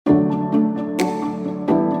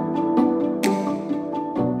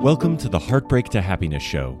Welcome to the Heartbreak to Happiness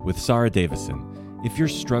Show with Sarah Davison. If you're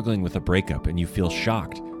struggling with a breakup and you feel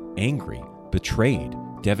shocked, angry, betrayed,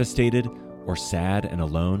 devastated, or sad and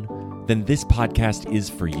alone, then this podcast is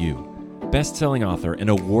for you. Best-selling author and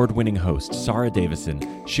award-winning host Sarah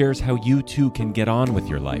Davison shares how you too can get on with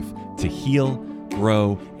your life to heal,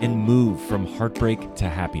 grow, and move from heartbreak to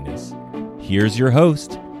happiness. Here's your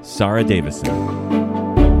host, Sarah Davison.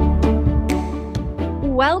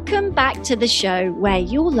 Welcome back to the show where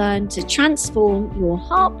you'll learn to transform your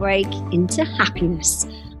heartbreak into happiness.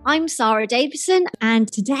 I'm Sarah Davison,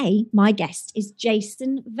 and today my guest is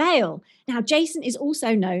Jason Vale. Now, Jason is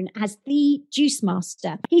also known as the Juice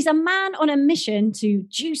Master. He's a man on a mission to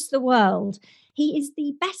juice the world. He is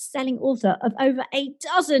the best-selling author of over a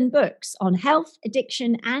dozen books on health,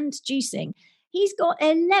 addiction, and juicing. He's got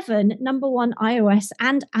 11 number one iOS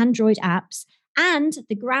and Android apps, and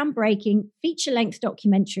the groundbreaking feature-length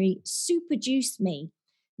documentary, Super Juice Me.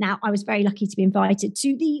 Now, I was very lucky to be invited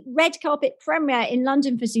to the red carpet premiere in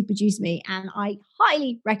London for Super Juice Me, and I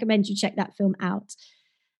highly recommend you check that film out.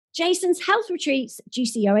 Jason's health retreats,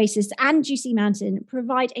 Juicy Oasis and Juicy Mountain,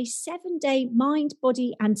 provide a 7-day mind,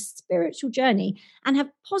 body, and spiritual journey and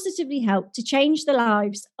have positively helped to change the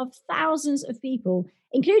lives of thousands of people,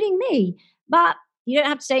 including me. But you don't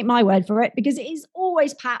have to take my word for it, because it is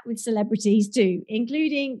always packed with celebrities too,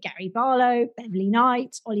 including Gary Barlow, Beverly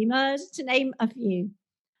Knight, Ollie Murs, to name a few.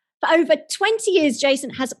 For over 20 years,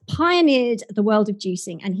 Jason has pioneered the world of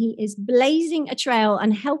juicing, and he is blazing a trail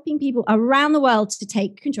and helping people around the world to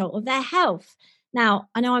take control of their health. Now,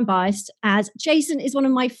 I know I'm biased, as Jason is one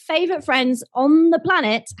of my favorite friends on the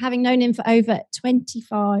planet, having known him for over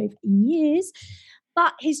 25 years.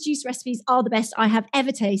 But his juice recipes are the best I have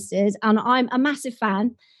ever tasted, and I'm a massive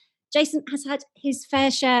fan. Jason has had his fair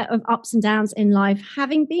share of ups and downs in life,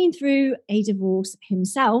 having been through a divorce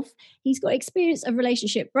himself. He's got experience of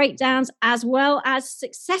relationship breakdowns as well as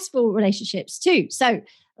successful relationships too. So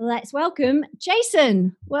let's welcome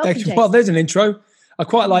Jason. Welcome, Jason. Well, there's an intro. I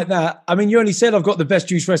quite like that. I mean, you only said I've got the best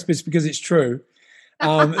juice recipes because it's true.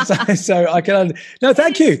 So I can. No,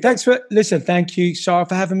 thank you. Thanks for thank you, Sarah,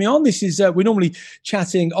 for having me on. This is we're normally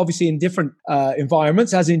chatting, obviously, in different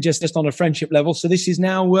environments, as in just on a friendship level. So this is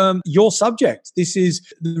now your subject. This is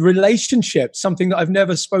the relationship, something that I've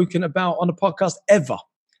never spoken about on a podcast ever.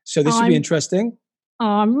 So this will be interesting. Oh,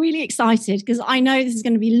 I'm really excited because I know this is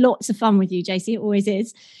going to be lots of fun with you, JC. It always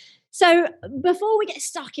is. So before we get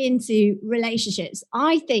stuck into relationships,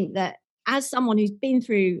 I think that as someone who's been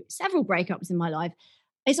through several breakups in my life,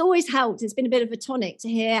 it's always helped. It's been a bit of a tonic to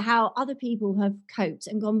hear how other people have coped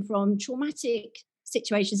and gone from traumatic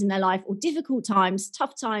situations in their life or difficult times,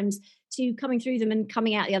 tough times, to coming through them and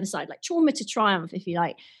coming out the other side, like trauma to triumph, if you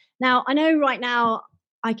like. Now, I know right now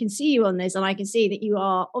I can see you on this, and I can see that you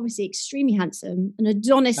are obviously extremely handsome, an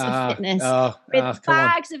Adonis of fitness, with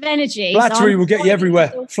bags of energy. Flattery will get you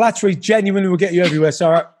everywhere. Flattery genuinely will get you everywhere,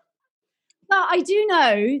 Sarah. But I do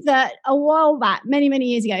know that a while back, many, many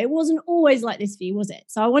years ago, it wasn't always like this for you, was it?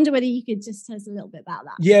 So I wonder whether you could just tell us a little bit about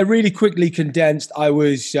that. Yeah, really quickly condensed. I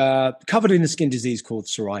was covered in a skin disease called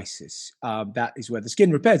psoriasis. That is where the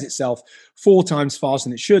skin repairs itself 4 times faster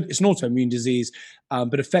than it should. It's an autoimmune disease,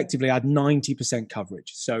 but effectively I had 90%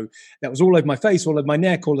 coverage. So that was all over my face, all over my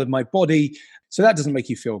neck, all over my body. So that doesn't make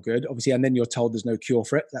you feel good, obviously. And then you're told there's no cure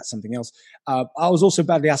for it. That's something else. I was also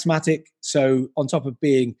badly asthmatic. So on top of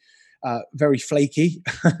being very flaky,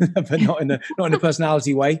 but not in a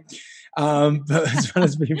personality way. But as well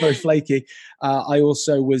as being very flaky, I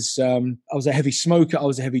also was I was a heavy smoker. I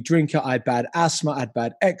was a heavy drinker. I had bad asthma. I had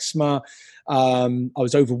bad eczema. I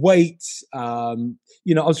was overweight. Background.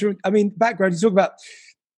 You talk about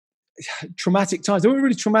traumatic times. They weren't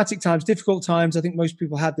really traumatic times, difficult times. I think most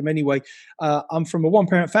people had them anyway. I'm from a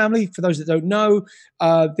one-parent family. For those that don't know,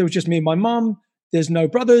 there was just me and my mum. There's no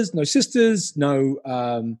brothers, no sisters, no.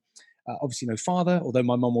 Obviously no father, although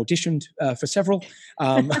my mum auditioned for several.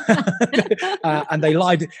 And they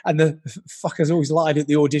lied, and the fuckers always lied at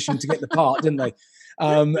the audition to get the part, didn't they?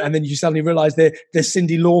 And then you suddenly realise the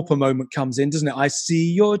Cyndi Lauper moment comes in, doesn't it? I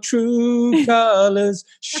see your true colours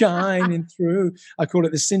shining through. I call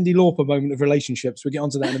it the Cyndi Lauper moment of relationships. We'll get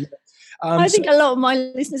onto that in a minute. I think a lot of my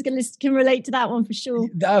listeners can relate to that one for sure.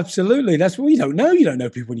 Absolutely. That's what you don't know. You don't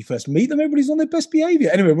know people when you first meet them. Everybody's on their best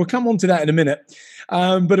behavior. Anyway, we'll come on to that in a minute.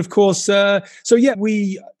 But of course, long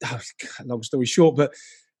story short, but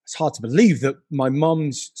it's hard to believe that my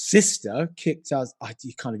mum's sister kicked us.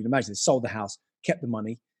 You can't even imagine. Sold the house, kept the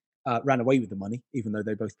money, ran away with the money, even though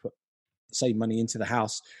they both put the same money into the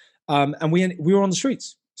house. And we were on the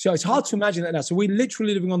streets. So it's hard to imagine that now. So we're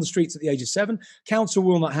literally living on the streets at the age of 7. Council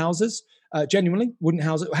will not house us. Genuinely wouldn't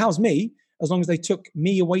house me. as long as they took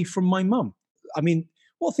me away from my mum. I mean,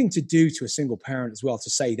 what thing to do to a single parent as well, to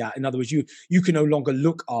say that. In other words, you can no longer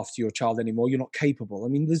look after your child anymore. You're not capable. I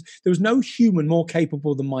mean, there was no human more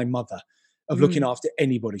capable than my mother of looking after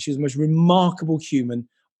anybody. She was the most remarkable human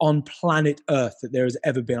on planet Earth that there has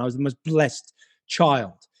ever been. I was the most blessed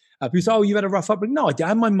child. People say, oh, you had a rough upbringing. No, I did. I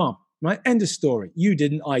had my mum, right? End of story. You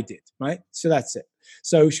didn't, I did, right? So that's it.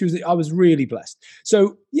 So I was really blessed.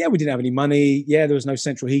 So yeah, we didn't have any money. Yeah, there was no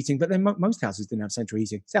central heating, but then most houses didn't have central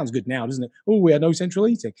heating. Sounds good now, doesn't it? Oh, we had no central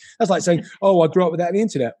heating. That's like saying, oh, I grew up without the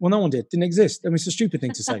internet. Well, no one did. Didn't exist. I mean, it's a stupid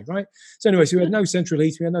thing to say, right? So anyway, so we had no central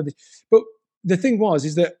heating. We had no, but the thing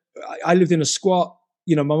is that I lived in a squat.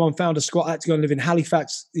 You know, my mum found a squat. I had to go and live in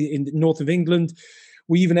Halifax in the north of England.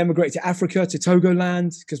 We even emigrated to Africa, to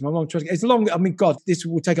Togoland, because my mum tried to get, it's long. I mean, God, this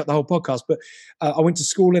will take up the whole podcast, but I went to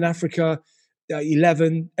school in Africa,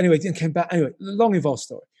 11. Anyway, then came back. Anyway, long involved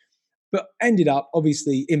story. But ended up,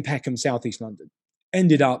 obviously, in Peckham, southeast London.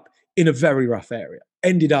 Ended up in a very rough area.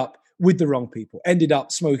 Ended up with the wrong people. Ended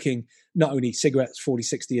up smoking not only cigarettes 40,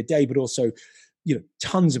 60 a day, but also, you know,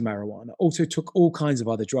 tons of marijuana. Also took all kinds of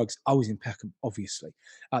other drugs. I was in Peckham, obviously.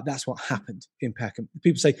 That's what happened in Peckham.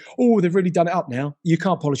 People say, oh, they've really done it up now. You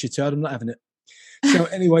can't polish your turd. I'm not having it. So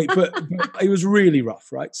anyway, but it was really rough,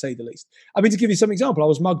 right? To say the least. I mean, to give you some example, I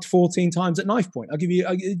was mugged 14 times at knife point. I'll give you,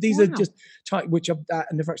 these are just, which I've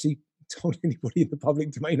never actually told anybody in the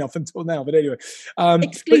public domain up until now. But anyway.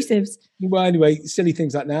 Exclusives. Well, anyway, silly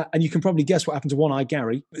things like that. And you can probably guess what happened to One-Eyed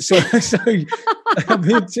Gary. So I'm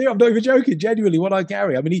not even joking, genuinely, One-Eyed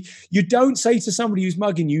Gary. I mean, you don't say to somebody who's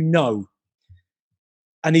mugging you, no.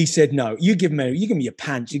 And he said, no. You give me your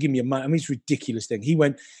pants, you give me your money. I mean, it's a ridiculous thing. He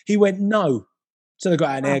went, no. So they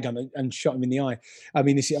got out an air gun and shot him in the eye. I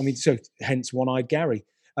mean, so hence One-Eyed Gary.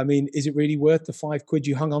 I mean, is it really worth the £5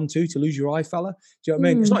 you hung on to lose your eye, fella? Do you know what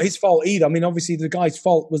I mean? It's not his fault either. I mean, obviously the guy's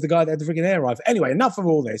fault was the guy that had the freaking air rifle. Anyway, enough of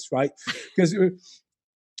all this, right? Because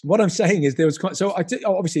what I'm saying is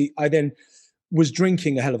obviously I then was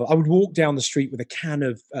drinking a hell of a, I would walk down the street with a can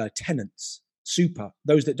of Tennent's Super.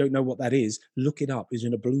 Those that don't know what that is, look it up. It's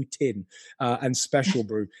in a blue tin and Special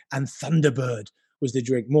Brew and Thunderbird was the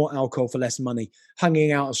drink. More alcohol for less money.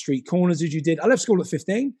 Hanging out on street corners as you did. I left school at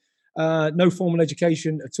 15. No formal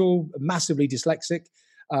education at all. Massively dyslexic.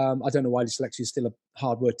 I don't know why dyslexia is still a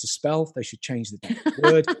hard word to spell. They should change the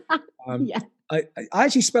word. Yeah. I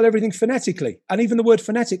actually spell everything phonetically. And even the word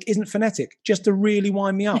phonetic isn't phonetic, just to really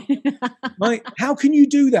wind me up. Right? How can you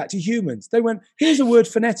do that to humans? They went, here's a word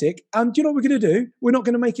phonetic. And do you know what we're going to do? We're not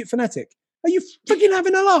going to make it phonetic. Are you freaking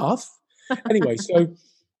having a laugh? Anyway,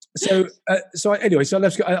 so I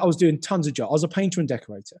left school. I was doing tons of jobs. I was a painter and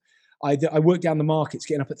decorator. I worked down the markets,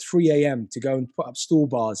 getting up at 3 a.m. to go and put up stall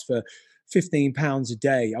bars for £15 a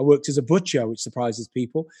day. I worked as a butcher, which surprises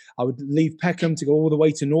people. I would leave Peckham to go all the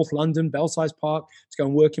way to North London, Belsize Park, to go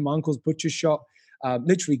and work in my uncle's butcher shop.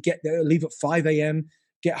 Literally get there, leave at 5 a.m.,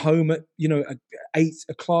 get home at 8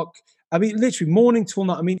 o'clock. I mean, literally morning till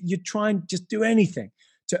night. I mean, you try and just do anything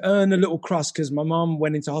to earn a little crust, because my mum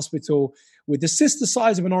went into hospital with the cyst the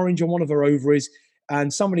size of an orange on one of her ovaries.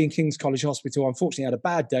 And somebody in King's College Hospital, unfortunately, had a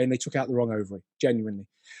bad day and they took out the wrong ovary, genuinely.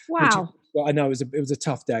 Wow. I know it was a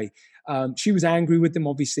tough day. She was angry with them,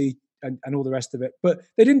 obviously, and all the rest of it. But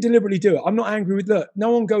they didn't deliberately do it. I'm not angry with that.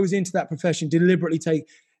 No one goes into that profession deliberately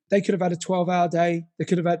they could have had a 12-hour day. They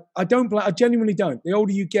could have had, I genuinely don't. The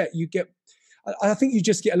older you get, I think you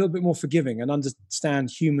just get a little bit more forgiving and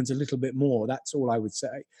understand humans a little bit more. That's all I would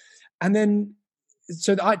say. And then,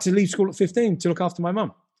 so I had to leave school at 15 to look after my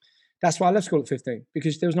mum. That's why I left school at 15,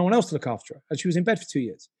 because there was no one else to look after her. And she was in bed for 2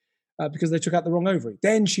 years because they took out the wrong ovary.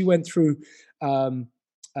 Then she went through, I'm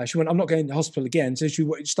not going to hospital again. So she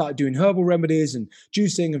started doing herbal remedies and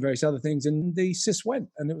juicing and various other things. And the cyst went.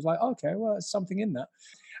 And it was like, okay, well, there's something in that.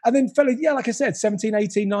 And then like I said, 17,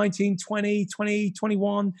 18, 19, 20,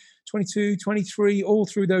 21, 22, 23, all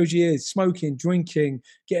through those years, smoking, drinking,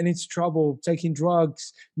 getting into trouble, taking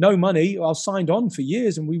drugs, no money. I was signed on for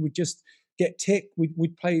years and we would just get ticked.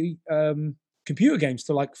 We'd play computer games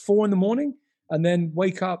till like 4 a.m. and then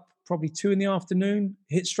wake up probably 2 p.m,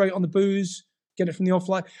 hit straight on the booze, get it from the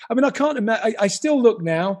offline. I mean, I can't imagine. I still look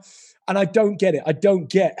now and I don't get it. I don't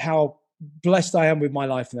get how blessed I am with my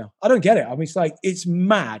life now. I don't get it. I mean, it's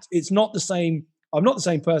mad. It's not the same. I'm not the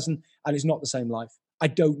same person and it's not the same life. I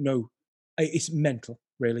don't know. It's mental,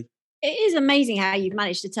 really. It is amazing how you've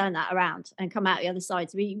managed to turn that around and come out the other side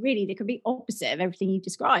to be really the complete opposite of everything you've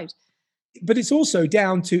described. But it's also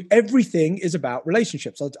down to everything is about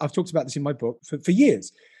relationships. I've talked about this in my book for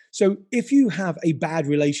years. So if you have a bad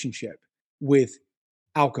relationship with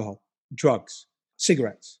alcohol, drugs,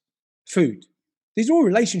 cigarettes, food, these are all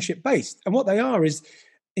relationship based. And what they are is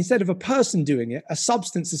instead of a person doing it, a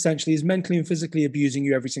substance essentially is mentally and physically abusing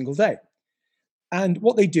you every single day. And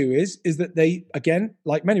what they do is that they, again,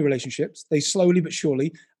 like many relationships, they slowly but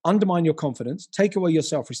surely undermine your confidence, take away your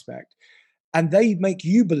self-respect, and they make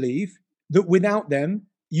you believe that without them,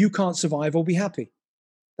 you can't survive or be happy.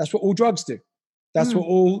 That's what all drugs do. That's what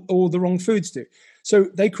all the wrong foods do. So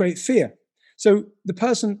they create fear. So the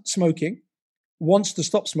person smoking wants to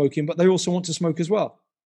stop smoking, but they also want to smoke as well.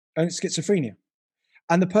 And it's schizophrenia.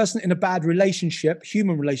 And the person in a bad relationship,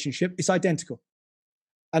 human relationship, is identical.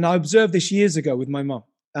 And I observed this years ago with my mum.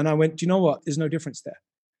 And I went, do you know what? There's no difference there.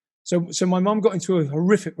 So my mum got into a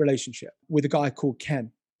horrific relationship with a guy called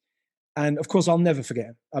Ken. And of course, I'll never forget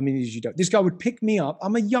him. I mean, as you don't. This guy would pick me up.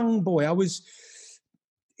 I'm a young boy. I was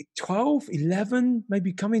 12, 11,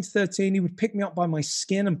 maybe coming to 13. He would pick me up by my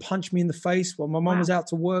skin and punch me in the face while my mum was out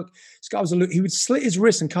to work. This guy he would slit his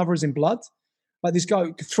wrist and cover us in blood. Like this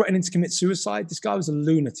guy threatening to commit suicide. This guy was a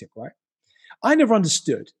lunatic, right? I never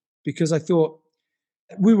understood because I thought,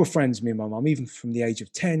 we were friends, me and my mum, even from the age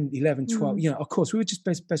of 10, 11, 12. You know, of course, we were just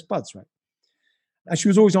best buds, right? And she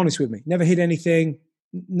was always honest with me. Never hid anything,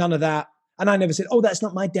 none of that. And I never said, oh, that's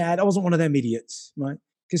not my dad. I wasn't one of them idiots, right?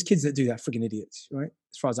 Because kids that do that, frigging idiots, right?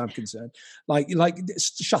 As far as I'm concerned. Like,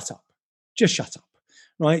 shut up. Just shut up,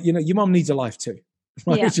 right? You know, your mum needs a life too,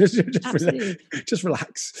 right? Yeah, just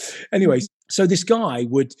relax. Anyways, so this guy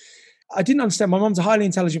I didn't understand. My mum's a highly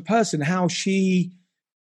intelligent person, how she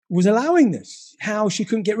was allowing this, how she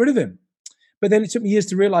couldn't get rid of him. But then it took me years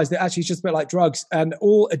to realize that actually it's just a bit like drugs, and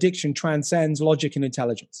all addiction transcends logic and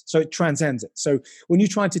intelligence. So it transcends it. So when you're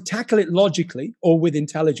trying to tackle it logically or with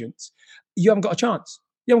intelligence, you haven't got a chance.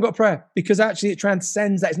 You haven't got a prayer, because actually it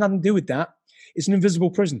transcends that. It's nothing to do with that. It's an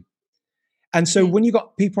invisible prison. And so when you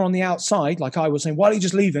got people on the outside, like I was saying, why don't you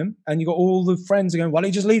just leave him? And you got all the friends going, why don't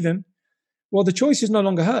you just leave him? Well, the choice is no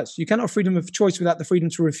longer hers. You cannot have freedom of choice without the freedom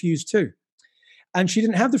to refuse too. And she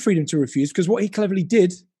didn't have the freedom to refuse, because what he cleverly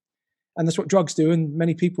did, and that's what drugs do and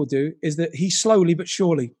many people do, is that he slowly but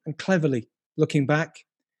surely and cleverly, looking back,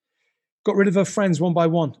 got rid of her friends one by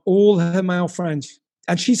one, all her male friends.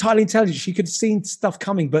 And she's highly intelligent. She could have seen stuff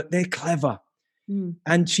coming, but they're clever.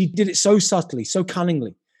 And she did it so subtly, so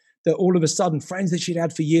cunningly, that all of a sudden friends that she'd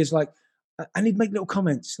had for years, like, and he'd make little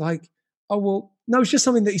comments like, oh, well, no, it's just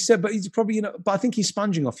something that he said, but he's probably, you know, but I think he's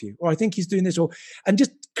sponging off you, or I think he's doing this, and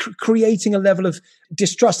just creating a level of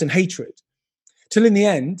distrust and hatred, till in the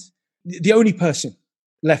end, the only person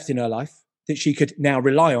left in her life that she could now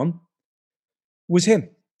rely on was him.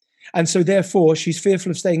 And so therefore she's fearful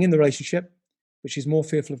of staying in the relationship, but she's more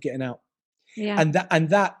fearful of getting out. Yeah. And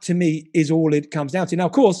that to me is all it comes down to. Now,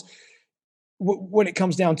 of course, when it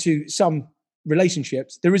comes down to some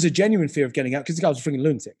relationships, there is a genuine fear of getting out, because this guy was a freaking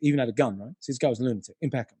lunatic. He even had a gun, right? So this guy was a lunatic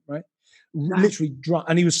in Peckham, right? Literally drunk.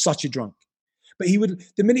 And he was such a drunk. But he would,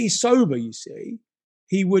 the minute he's sober, you see,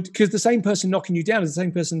 he would, because the same person knocking you down is the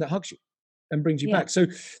same person that hugs you and brings you back. So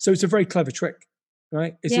it's a very clever trick,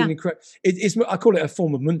 right? It's an incredible, I call it a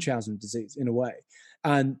form of Munchausen disease in a way.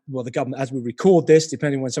 And well, the government, as we record this,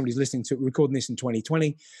 depending on when somebody's listening to it, we're recording this in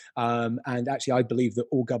 2020. And actually, I believe that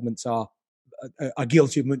all governments are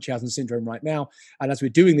guilty of Munchausen syndrome right now. And as we're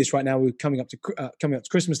doing this right now, we're coming up to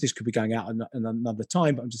Christmas. This could be going out in another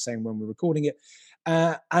time, but I'm just saying when we're recording it.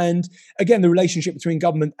 And again, the relationship between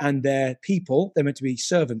government and their people, they're meant to be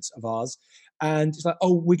servants of ours. And it's like,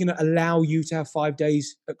 oh, we're going to allow you to have 5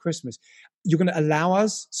 days at Christmas. You're going to allow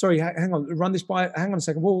us? Sorry, hang on, run this by, hang on a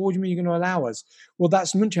second. What do you mean you're going to allow us? Well,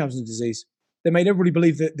 that's Munchausen disease. They made everybody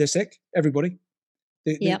believe that they're sick, everybody.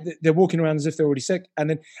 They're walking around as if they're already sick.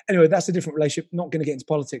 And then, anyway, that's a different relationship. Not going to get into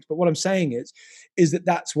politics. But what I'm saying is that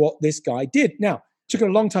that's what this guy did. Now, it took a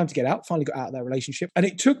long time to get out. Finally got out of that relationship. And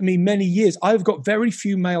it took me many years. I've got very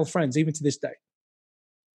few male friends, even to this day.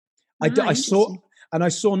 I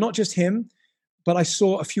saw not just him, but I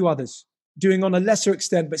saw a few others doing on a lesser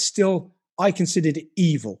extent, but still I considered it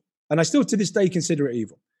evil. And I still to this day consider it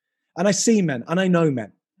evil. And I see men and I know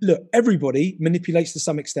men. Look, everybody manipulates to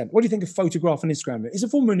some extent. What do you think of photograph and Instagram? It's a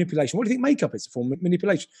form of manipulation. What do you think makeup is? A form of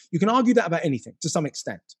manipulation. You can argue that about anything to some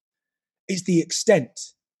extent. It's the extent.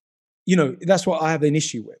 You know, that's what I have an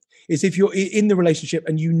issue with. Is if you're in the relationship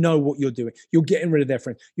and you know what you're doing, you're getting rid of their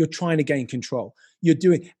friend, you're trying to gain control.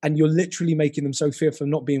 And you're literally making them so fearful of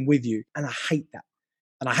not being with you. And I hate that.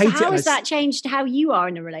 And I hate it. How has that changed how you are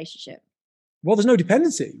in a relationship? Well, there's no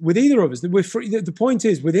dependency with either of us. We're free. The point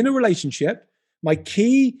is, within a relationship, my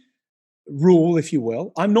key rule, if you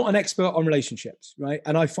will, I'm not an expert on relationships, right?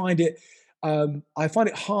 And I find it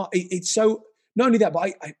hard. It's so, not only that,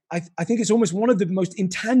 but I think it's almost one of the most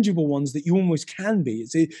intangible ones that you almost can be.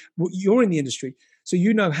 You're in the industry, so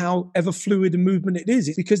you know how ever fluid a movement it is.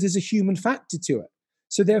 It's because there's a human factor to it.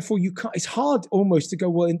 So therefore, you can't. It's hard almost to go,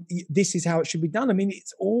 well, this is how it should be done. I mean,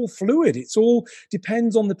 it's all fluid. It's all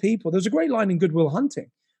depends on the people. There's a great line in Good Will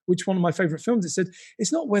Hunting, which one of my favorite films. It said,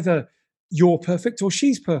 it's not whether you're perfect or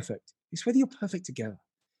she's perfect. It's whether you're perfect together,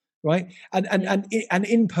 right? And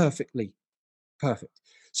imperfectly perfect.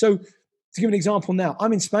 So to give an example now,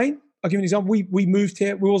 I'm in Spain. I'll give you an example. We moved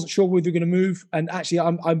here. We wasn't sure whether we were going to move. And actually,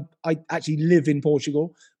 I actually live in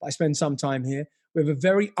Portugal, but I spend some time here. We have a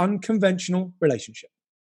very unconventional relationship.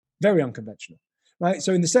 Very unconventional, right?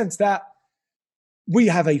 So in the sense that we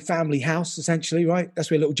have a family house, essentially, right?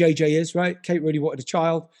 That's where little JJ is, right? Kate really wanted a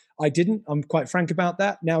child. I didn't. I'm quite frank about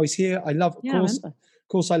that. Now he's here. I love, of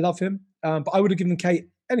course, I love him. But I would have given Kate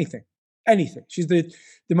anything. She's the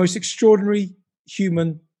most extraordinary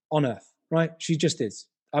human on earth, right? She just is.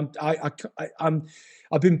 I've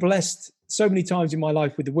been blessed so many times in my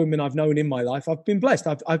life with the women I've known in my life. I've been blessed.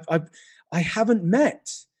 I haven't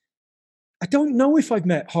met. I don't know if I've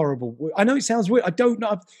met horrible. I know it sounds weird. I don't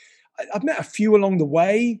know. I've met a few along the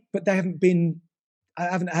way, but I haven't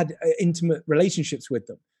had intimate relationships with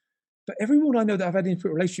them. But everyone I know that I've had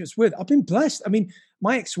intimate relationships with, I've been blessed. I mean,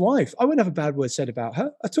 my ex-wife, I wouldn't have a bad word said about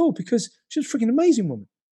her at all because she's a freaking amazing woman.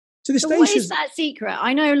 To this day, what is that secret?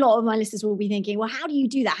 I know a lot of my listeners will be thinking, well, how do you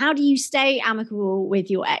do that? How do you stay amicable with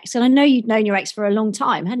your ex? And I know you'd known your ex for a long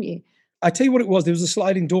time, hadn't you? I tell you what it was. There was a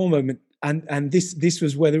sliding door moment. And this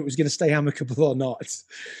was whether it was going to stay amicable or not.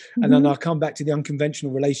 Mm-hmm. And then I'll come back to the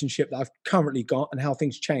unconventional relationship that I've currently got and how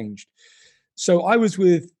things changed. So I was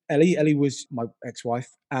with Ellie. Ellie was my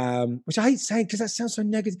ex-wife, which I hate saying because that sounds so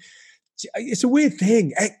negative. It's a weird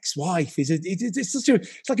thing. Ex-wife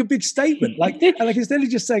it's like a big statement. Like instead of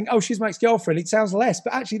just saying, "Oh, she's my ex-girlfriend," it sounds less.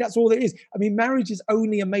 But actually, that's all it is. I mean, marriage is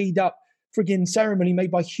only a made-up friggin' ceremony made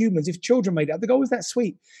by humans. If children made it up, they go, "Oh, is that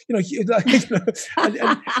sweet?" And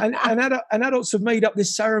adults have made up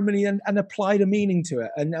this ceremony and applied a meaning to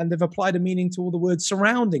it, and they've applied a meaning to all the words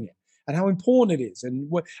surrounding it and how important it is. And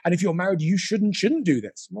if you're married, you shouldn't do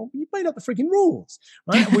this. Well, you made up the friggin' rules,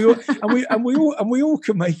 right? And we all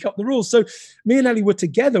can make up the rules. So me and Ellie were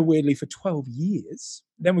together weirdly for 12 years.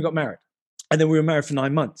 Then we got married, and then we were married for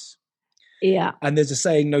 9 months. Yeah. And there's a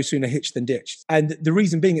saying, no sooner hitched than ditched. And the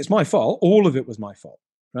reason being, it's my fault. All of it was my fault,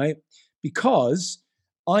 right? Because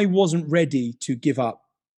I wasn't ready to give up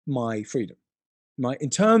my freedom, right? In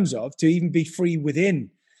terms of to even be free within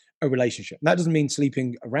a relationship. And that doesn't mean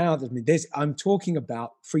sleeping around. Doesn't mean this. I'm talking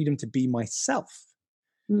about freedom to be myself.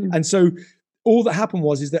 And so all that happened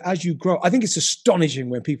is that as you grow, I think it's astonishing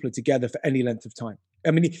when people are together for any length of time.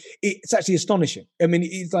 I mean, it's actually astonishing. I mean,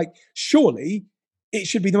 it's like, surely it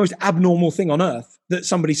should be the most abnormal thing on earth that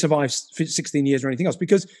somebody survives for 16 years or anything else.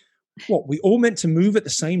 Because we all meant to move at the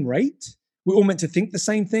same rate. We're all meant to think the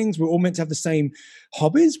same things. We're all meant to have the same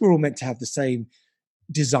hobbies. We're all meant to have the same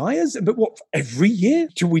desires. But every year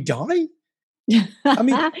till we die? I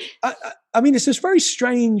mean, it's this very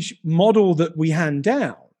strange model that we hand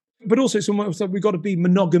down. But also it's almost like we've got to be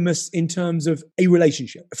monogamous in terms of a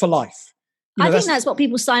relationship for life. I think that's what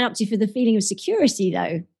people sign up to for the feeling of security,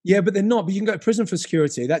 though. Yeah, but they're not. But you can go to prison for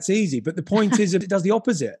security. That's easy. But the point is that it does the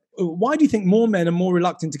opposite. Why do you think more men are more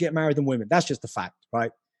reluctant to get married than women? That's just a fact,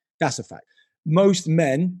 right? That's a fact. Most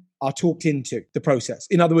men are talked into the process.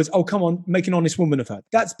 In other words, oh, come on, make an honest woman of her.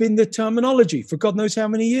 That's been the terminology for God knows how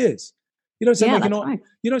many years. You don't say,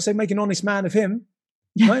 you don't say make an honest man of him,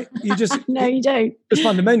 right? You just no, you don't. Because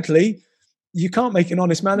fundamentally, you can't make an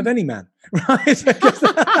honest man of any man, right?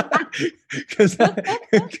 Because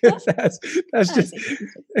that's just,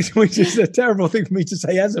 which is a terrible thing for me to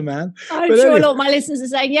say as a man. I'm sure anyway. A lot of my listeners are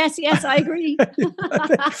saying, yes, I agree.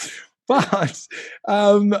 But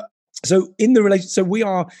so in the relationship, so we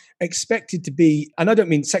are expected to be, and I don't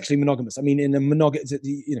mean sexually monogamous. I mean in a monogamous,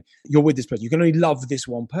 you're with this person. You can only love this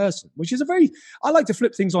one person, which is I like to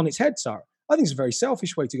flip things on its head, Sarah. I think it's a very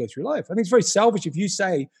selfish way to go through life. I think it's very selfish if you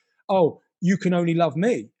say, oh, you can only love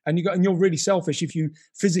me. And you're really selfish if you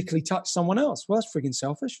physically touch someone else. Well, that's freaking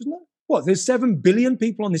selfish, isn't it? There's 7 billion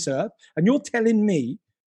people on this earth. And you're telling me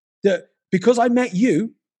that because I met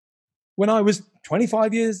you when I was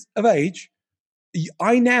 25 years of age,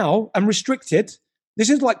 I now am restricted. This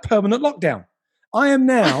is like permanent lockdown. I am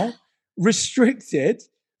now restricted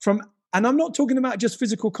from, and I'm not talking about just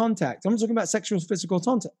physical contact. I'm not talking about sexual physical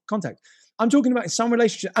contact. I'm talking about in some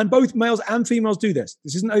relationship, and both males and females do this.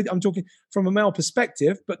 This isn't, I'm talking from a male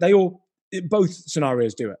perspective, but both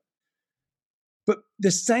scenarios do it. But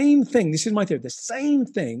the same thing, this is my theory, the same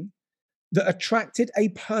thing that attracted a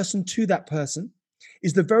person to that person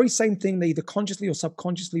is the very same thing they either consciously or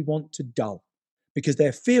subconsciously want to dull, because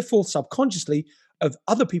they're fearful subconsciously of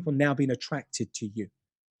other people now being attracted to you.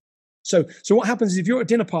 So what happens is if you're at a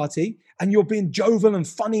dinner party and you're being jovial and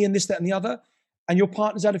funny and this, that, and the other, and your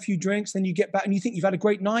partner's had a few drinks, then you get back and you think you've had a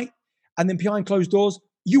great night, and then behind closed doors,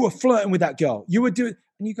 you were flirting with that girl. You were doing,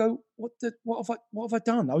 and you go, what have I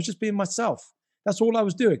done? I was just being myself. That's all I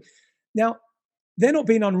was doing. Now, they're not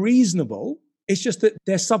being unreasonable. It's just that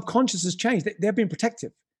their subconscious has changed. They're being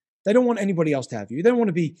protective. They don't want anybody else to have you. They don't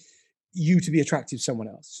want you to be attractive to someone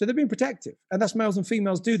else. So they're being protective. And that's males and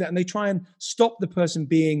females do that. And they try and stop the person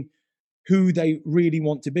being who they really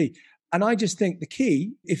want to be. And I just think the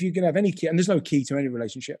key, if you're going to have any key, and there's no key to any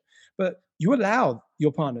relationship, but you allow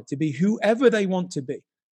your partner to be whoever they want to be.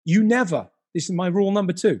 You never, this is my rule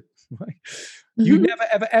number 2, right? Mm-hmm. You never,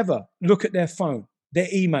 ever, ever look at their phone, their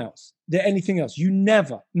emails, their anything else. You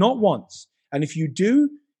never, not once. And if you do,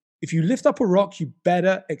 if you lift up a rock, you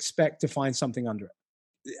better expect to find something under it.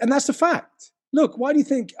 And that's the fact. Look, why do you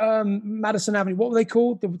think Madison Avenue, what were they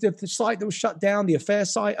called? The site that was shut down, the affair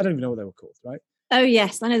site? I don't even know what they were called, right? Oh,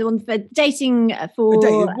 yes. I know the one for dating for...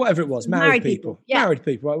 whatever it was, married people. Yeah. Married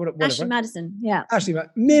people, right? Whatever, Ashley Madison, yeah. Ashley,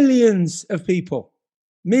 millions of people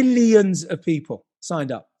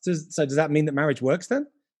signed up. So does that mean that marriage works then?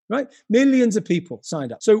 Right? Millions of people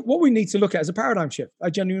signed up. So what we need to look at is a paradigm shift. I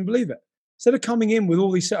genuinely believe it. Instead of coming in with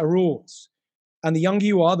all these set of rules, and the younger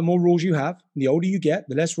you are, the more rules you have, and the older you get,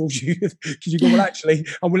 the less rules you have, because you go, well, actually,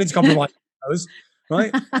 I'm willing to compromise those,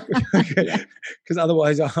 right? Because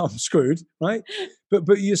otherwise I'm screwed, right?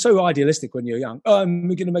 But you're so idealistic when you're young. Oh, I'm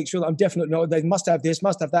going to make sure that I'm definite. No, they must have this,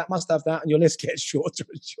 must have that, and your list gets shorter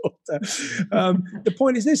and shorter. The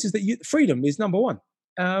point is this, is that freedom is number one.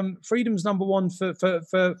 Freedom's number one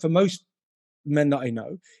for most men that I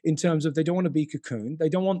know, in terms of they don't want to be cocooned. They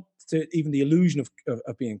don't want to even the illusion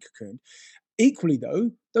of being cocooned. Equally,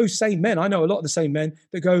 though, those same men, I know a lot of the same men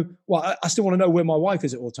that go, well, I still want to know where my wife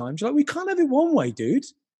is at all times. You're like, we can't have it one way, dude.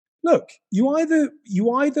 Look, you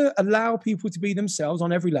either allow people to be themselves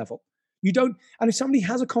on every level. You don't, and if somebody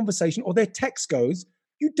has a conversation or their text goes,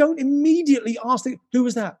 you don't immediately ask them, who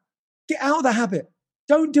was that? Get out of the habit.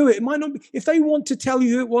 Don't do it. It might not be, if they want to tell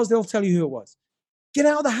you who it was, they'll tell you who it was. Get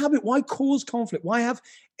out of the habit. Why cause conflict? Why have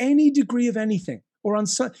any degree of anything? Or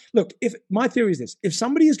uncertain. Look, if my theory is this, if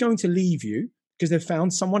somebody is going to leave you because they've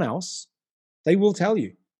found someone else, they will tell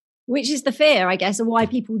you. Which is the fear, I guess, of why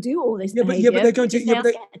people do all this behavior. But they're going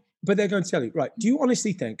to. But they're going to tell you, right? Do you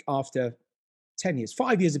honestly think after 10 years,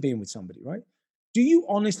 5 years of being with somebody, right? Do you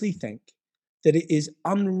honestly think that it is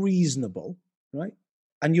unreasonable, right?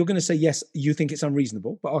 And you're going to say yes, you think it's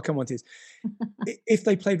unreasonable, but I'll come on to this. If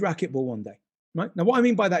they played racquetball one day, right? Now, what I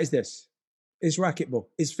mean by that is this: is racquetball,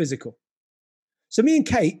 is physical. So me and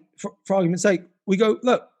Kate, for argument's sake, we go,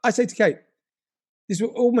 look, I say to Kate, this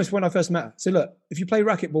was almost when I first met her. I said, look, if you play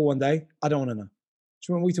racquetball one day, I don't want to know.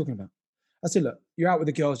 So what are we talking about? I said, look, you're out with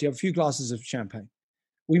the girls, you have a few glasses of champagne.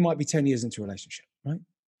 We might be 10 years into a relationship, right?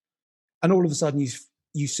 And all of a sudden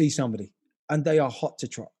you see somebody and they are hot to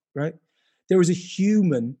trot, right? There is a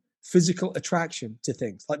human physical attraction to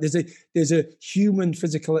things. Like there's a human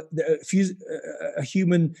physical, a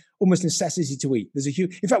human almost necessity to eat.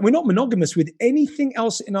 In fact, we're not monogamous with anything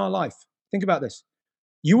else in our life. Think about this.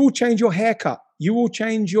 You will change your haircut. You will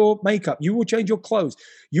change your makeup. You will change your clothes.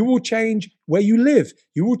 You will change where you live.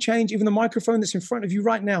 You will change even the microphone that's in front of you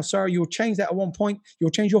right now. Sarah, you'll change that at one point.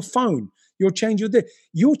 You'll change your phone. You'll change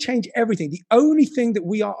you'll change everything. The only thing that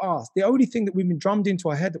we are asked, the only thing that we've been drummed into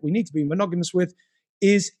our head that we need to be monogamous with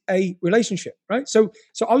is a relationship, right? So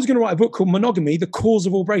I was going to write a book called Monogamy, The Cause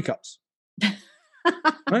of All Breakups.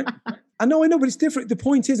 Right? I know, but it's different. The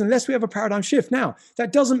point is, unless we have a paradigm shift. Now,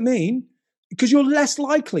 that doesn't mean, because you're less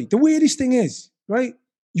likely. The weirdest thing is, right?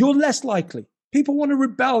 You're less likely. People want to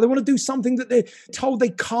rebel. They want to do something that they're told they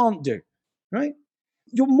can't do, right?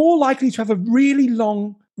 You're more likely to have a really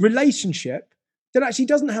long relationship that actually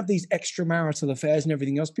doesn't have these extramarital affairs and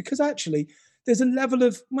everything else, because actually there's a level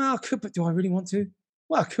of, well, but do I really want to?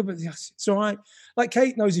 Well, yes, it's all right. Like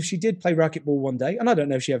Kate knows if she did play racquetball one day, and I don't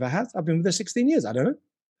know if she ever has. I've been with her 16 years. I don't know.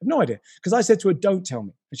 I have no idea. Because I said to her, don't tell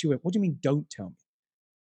me. And she went, what do you mean, don't tell me?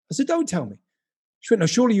 I said, don't tell me. She went, no,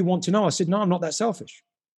 surely you want to know. I said, no, I'm not that selfish.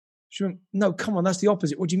 She went, no, come on, that's the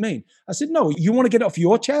opposite. What do you mean? I said, no, you want to get it off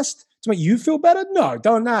your chest to make you feel better? No,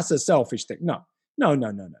 that's a selfish thing. No.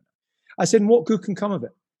 I said, what good can come of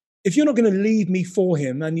it? If you're not going to leave me for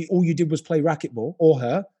him and all you did was play racquetball, or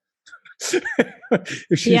her,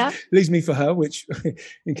 if she leaves me for her, which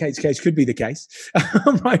in Kate's case could be the case,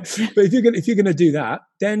 right? But if you're going to do that,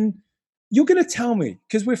 then you're going to tell me,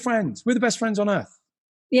 because we're friends. We're the best friends on earth.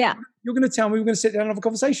 Yeah. You're going to tell me, we're going to sit down and have a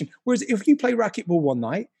conversation. Whereas if you play racquetball one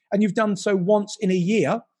night and you've done so once in a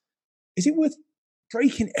year, is it worth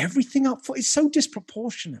breaking everything up for? It's so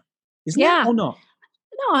disproportionate, isn't it? Or not?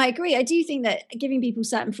 No, I agree. I do think that giving people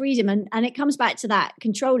certain freedom, and it comes back to that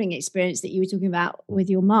controlling experience that you were talking about with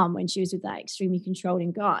your mum when she was with that extremely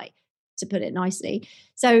controlling guy, to put it nicely.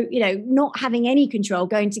 So, not having any control,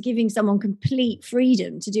 going to giving someone complete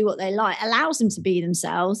freedom to do what they like allows them to be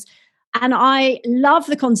themselves. And I love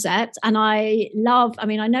the concept, and I know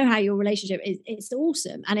how your relationship is, it's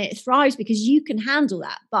awesome and it thrives because you can handle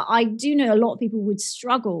that. But I do know a lot of people would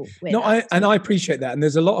struggle with that. I appreciate that. And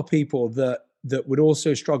there's a lot of people that would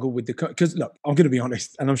also struggle with because look, I'm going to be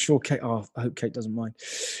honest, and I'm sure Kate, I hope Kate doesn't mind.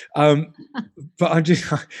 But I'm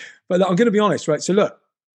going to be honest, right? So look,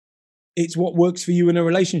 it's what works for you in a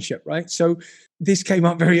relationship, right? So this came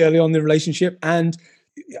up very early on in the relationship, and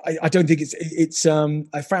I don't think it's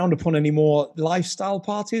I frowned upon anymore. Lifestyle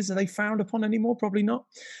parties, are they frowned upon anymore? Probably not.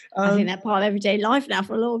 I think they're part of everyday life now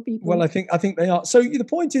for a lot of people. Well, I think they are. So the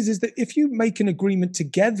point is that if you make an agreement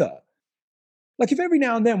together, like if every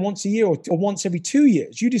now and then, once a year or once every 2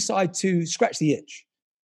 years, you decide to scratch the itch,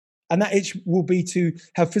 and that itch will be to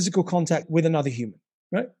have physical contact with another human,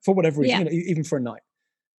 right? For whatever reason, even for a night.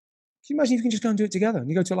 Can you imagine if you can just go and do it together and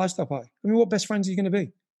you go to a lifestyle party? I mean, what best friends are you going to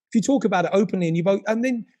be? If you talk about it openly and you both, and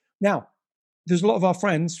then now there's a lot of our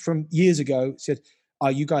friends from years ago said, "Oh,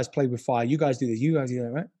 you guys play with fire. You guys do this. You guys do that."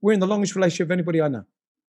 Right? We're in the longest relationship of anybody I know.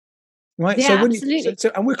 Right? Yeah, so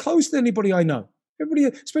absolutely. And we're closer than anybody I know. Everybody,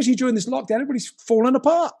 especially during this lockdown, everybody's fallen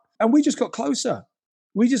apart, and we just got closer.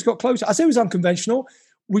 I say it was unconventional.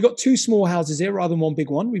 We got 2 small houses here rather than one big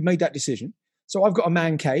one. We've made that decision. So I've got a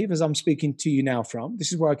man cave, as I'm speaking to you now from.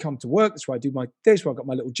 This is where I come to work. That's where I do this, where I've got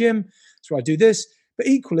my little gym. That's where I do this. But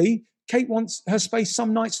equally, Kate wants her space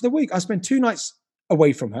some nights of the week. I spend 2 nights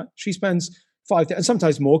away from her. She spends 5 days, and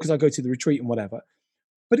sometimes more because I go to the retreat and whatever.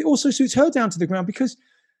 But it also suits her down to the ground because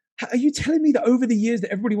are you telling me that over the years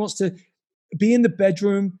that everybody wants to be in the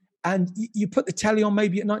bedroom and you put the telly on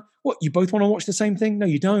maybe at night? What, you both want to watch the same thing? No,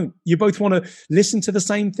 you don't. You both want to listen to the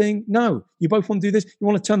same thing? No. You both want to do this? You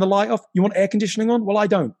want to turn the light off? You want air conditioning on? Well, I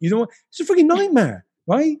don't. You know, it's a freaking nightmare,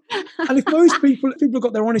 right? And if most people have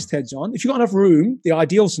got their honest heads on, if you've got enough room, the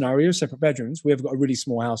ideal scenario, separate bedrooms. We have got a really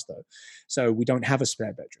small house though. So we don't have a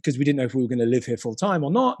spare bedroom because we didn't know if we were going to live here full time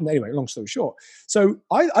or not. And anyway, long story short. So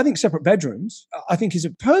I think separate bedrooms, I think is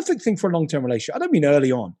a perfect thing for a long-term relationship. I don't mean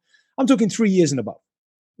early on. I'm talking 3 years and above.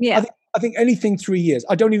 Yeah. I think anything 3 years.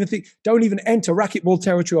 Don't even enter racquetball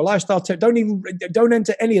territory or lifestyle territory. Don't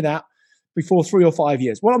enter any of that before 3 or 5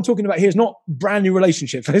 years. What I'm talking about here is not brand new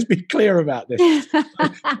relationships. Let's be clear about this.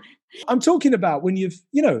 I'm talking about when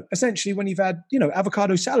essentially when you've had,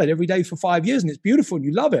 avocado salad every day for 5 years and it's beautiful and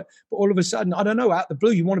you love it. But all of a sudden, I don't know, out the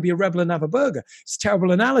blue, you want to be a rebel and have a burger. It's a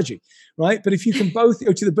terrible analogy, right? But if you can both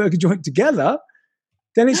go to the burger joint together,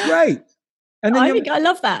 then it's great. And then I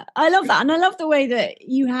love that. And I love the way that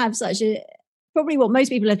you have probably what most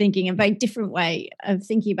people are thinking, a very different way of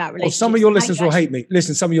thinking about relationships. Well, some of your listeners will hate me.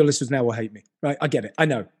 Listen, some of your listeners now will hate me, right? I get it. I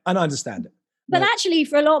know. And I understand it. But actually,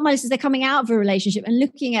 for a lot of my listeners, they're coming out of a relationship and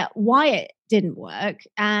looking at why it didn't work.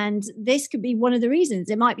 And this could be one of the reasons.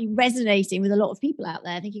 It might be resonating with a lot of people out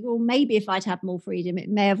there thinking, well, maybe if I'd had more freedom, it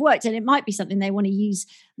may have worked. And it might be something they want to use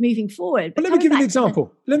moving forward. But let me give you an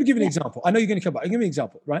example. An example. I know you're going to come back. Give me an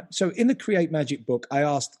example, right? So in the Create Magic book, I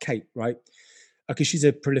asked Kate, right? Because she's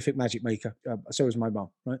a prolific magic maker. So is my mom,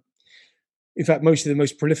 right? In fact, most of the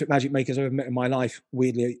most prolific magic makers I've ever met in my life,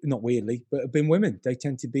 not weirdly, but have been women. They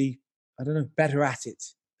tend to be, I don't know, better at it,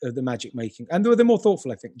 the magic making. And they're more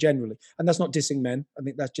thoughtful, I think, generally. And that's not dissing men. I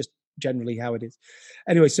think that's just generally how it is.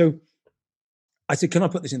 Anyway, so I said, can I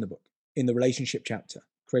put this in the book, in the relationship chapter?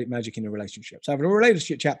 Create magic in a relationship. So I have a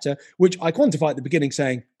relationship chapter, which I quantify at the beginning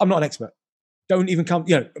saying, I'm not an expert. Don't even come,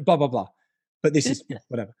 blah, blah, blah. But this is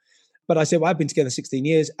whatever. But I said, well, I've been together 16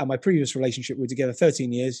 years and my previous relationship, we were together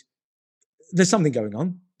 13 years. There's something going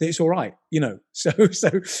on. It's all right, So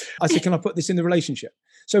I said, can I put this in the relationship?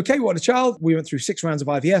 So Kate wanted a child. We went through 6 rounds of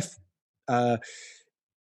IVF.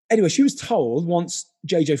 Anyway, she was told once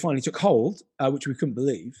JJ finally took hold, which we couldn't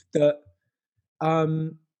believe, that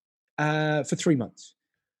for 3 months.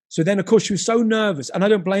 So then, of course, she was so nervous, and I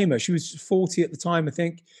don't blame her. She was 40 at the time, I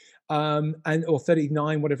think, or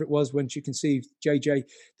 39, whatever it was, when she conceived JJ,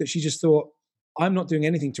 that she just thought, I'm not doing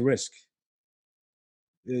anything to risk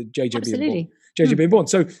JJ being born.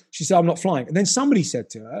 So she said, I'm not flying. And then somebody said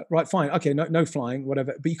to her, right, fine, okay, no flying,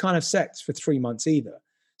 whatever, but you can't have sex for 3 months either.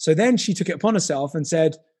 So then she took it upon herself and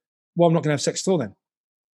said, well, I'm not going to have sex till then.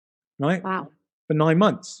 Right? Wow. For 9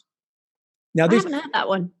 months. Now, I haven't heard that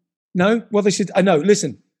one. No? Well, they said, I know,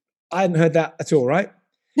 listen, I hadn't heard that at all, right?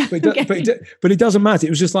 But it doesn't matter.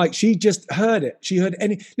 It was just like, she just heard it. She heard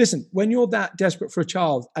listen, when you're that desperate for a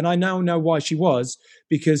child, and I now know why she was,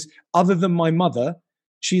 because other than my mother,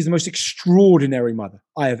 She's the most extraordinary mother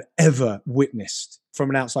I have ever witnessed from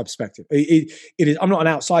an outside perspective. It is. I'm not an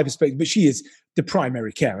outside perspective, but she is the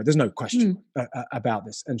primary carer. There's no question about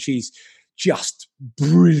this. And she's just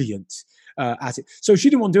brilliant at it. So she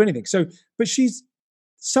didn't want to do anything. But she's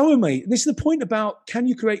so amazing. This is the point about, can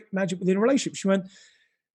you create magic within a relationship? She went,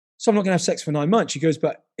 so I'm not going to have sex for 9 months. She goes,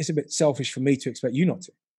 but it's a bit selfish for me to expect you not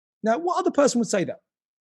to. Now, what other person would say that?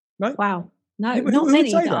 Right? Wow. No, who not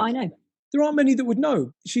many that that I know. There aren't many that would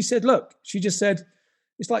know. She said, look, she just said,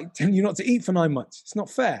 it's like telling you not to eat for 9 months. It's not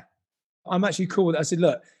fair. I'm actually cool with it. I said,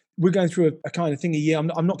 look, we're going through a kind of thing a year. I'm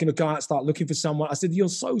not going to go out and start looking for someone. I said, you're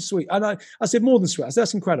so sweet. And I said, more than sweet. I said,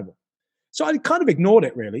 that's incredible. So I kind of ignored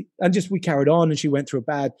it, really. And we carried on, and she went through a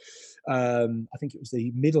bad, I think it was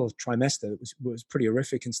the middle trimester. It was pretty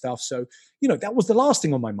horrific and stuff. So, that was the last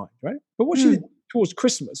thing on my mind, right? But what she did towards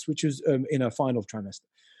Christmas, which was in her final trimester,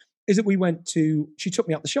 is that she took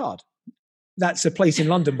me up the Shard. That's a place in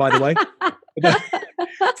London, by the way.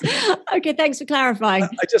 Okay, thanks for clarifying.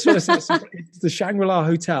 I just want to say it's the Shangri-La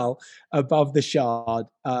Hotel above the Shard.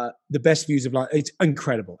 The best views of London. It's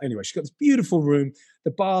incredible. Anyway, she's got this beautiful room.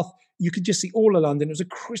 The bath, you could just see all of London. It was a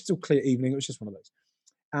crystal clear evening. It was just one of those.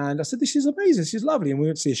 And I said, this is amazing. This is lovely. And we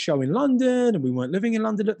went to see a show in London, and we weren't living in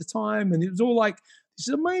London at the time. And it was all like, this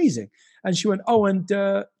is amazing. And she went, oh, and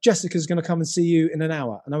Jessica's going to come and see you in an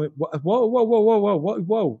hour. And I went,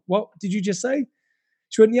 whoa, what did you just say?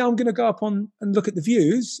 She went, yeah, I'm going to go up and look at the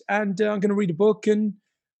views, and I'm going to read a book, and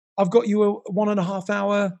I've got you a 1.5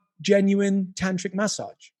 hour genuine tantric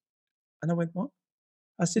massage. And I went, what?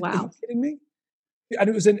 I said, wow. Are you kidding me? And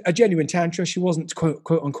it was a genuine tantra. She wasn't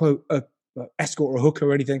quote unquote a escort or a hooker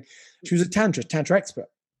or anything. She was a tantra expert.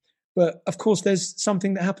 But of course, there's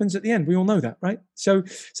something that happens at the end. We all know that, right? So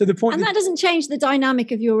the point, and that doesn't change the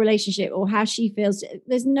dynamic of your relationship or how she feels.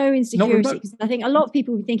 There's no insecurity, because I think a lot of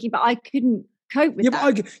people were thinking, but I couldn't cope with that.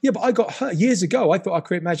 But I got her years ago. I thought I'd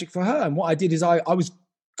create magic for her, and what I did is I was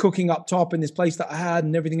cooking up top in this place that I had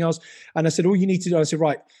and everything else. And I said, all you need to do, I said,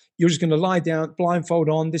 right, you're just going to lie down, blindfold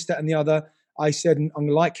on, this, that, and the other. I said, I'm going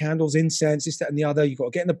to light candles, incense, this, that, and the other. You've got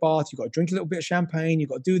to get in the bath. You've got to drink a little bit of champagne. You've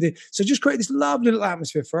got to do this. So just create this lovely little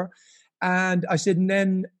atmosphere for her. And I said, and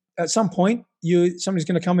then at some point, somebody's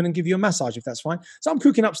going to come in and give you a massage, if that's fine. So I'm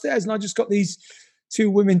cooking upstairs, and I just got these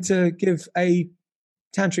 2 women to give a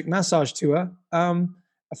tantric massage to her,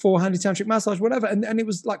 a 4-handed tantric massage, whatever. And it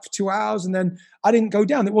was like for 2 hours. And then I didn't go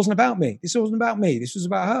down. It wasn't about me. This wasn't about me. This was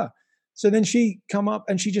about her. So then she come up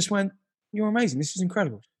and she just went, you're amazing. This is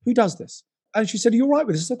incredible. Who does this? And she said, are you all right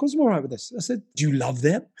with this? I said, of course I'm all right with this. I said, do you love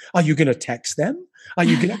them? Are you going to text them? Are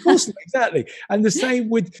you going to? Of course, exactly. And the same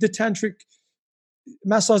with the tantric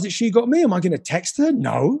massage that she got me. Am I going to text her?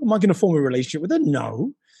 No. Am I going to form a relationship with her?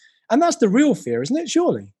 No. And that's the real fear, isn't it?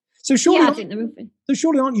 Surely. So surely, I think the real fear. So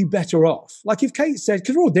surely aren't you better off? Like if Kate said,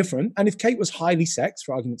 because we're all different, and if Kate was highly sexed,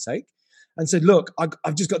 for argument's sake, and said, look,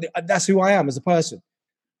 I've just got, that's who I am as a person.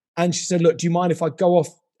 And she said, look, do you mind if I go off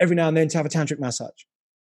every now and then to have a tantric massage?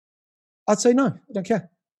 I'd say no, I don't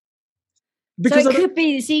care. Because so it could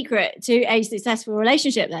be the secret to a successful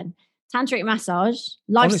relationship then. Tantric massage,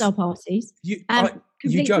 lifestyle parties, and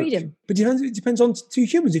complete freedom. But it depends on 2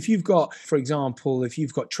 humans. If you've got, for example,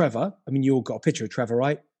 Trevor, I mean, you all got a picture of Trevor,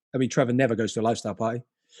 right? I mean, Trevor never goes to a lifestyle party.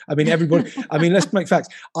 I mean, everybody, I mean, let's make facts.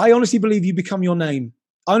 I honestly believe you become your name.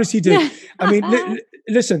 I honestly do. I mean,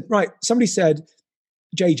 listen, right. Somebody said,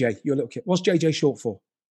 JJ, your little kid. What's JJ short for?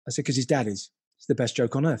 I said, because his dad is. It's the best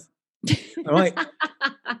joke on earth. All right.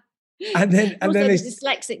 And then there's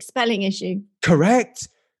dyslexic spelling issue. Correct.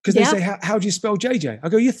 Because they say, how do you spell JJ? I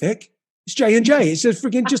go, you're thick. It's J and J. It's just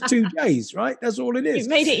freaking just 2 J's, right? That's all it is. You've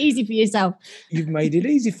made it easy for yourself. You've made it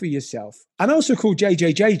easy for yourself. And I also call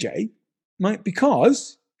JJ, right?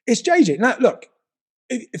 Because it's JJ. Now, look,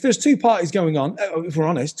 if there's 2 parties going on, if we're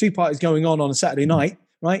honest, 2 parties going on a Saturday night,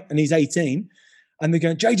 right? And he's 18, and they're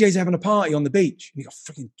going, JJ's having a party on the beach. And you go,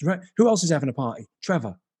 freaking, right? Who else is having a party?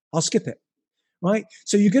 Trevor. I'll skip it, right?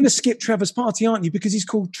 So you're going to skip Trevor's party, aren't you? Because he's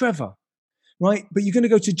called Trevor, right? But you're going to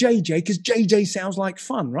go to JJ because JJ sounds like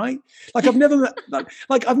fun, right? Like I've never met,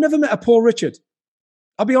 I've never met a Paul Richard.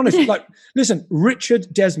 I'll be honest. Like, listen,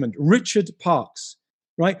 Richard Desmond, Richard Parks,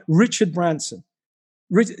 right? Richard Branson.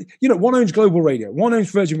 One owns Global Radio, one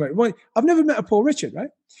owns Virgin Radio. I've never met a Paul Richard, right?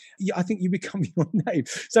 Yeah, I think you become your name.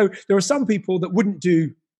 So there are some people that wouldn't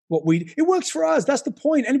do what it works for us. That's the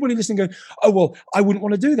point. Anybody listening going, oh, well, I wouldn't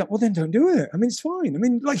want to do that. Well, then don't do it. I mean, it's fine. I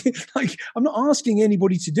mean, like I'm not asking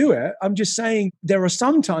anybody to do it. I'm just saying there are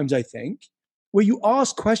some times, I think, where you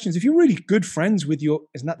ask questions. If you're really good friends with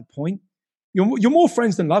isn't that the point? You're more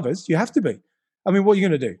friends than lovers. You have to be. I mean, what are you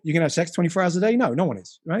going to do? You're going to have sex 24 hours a day? No one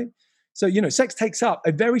is, right? So, sex takes up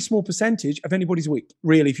a very small percentage of anybody's week,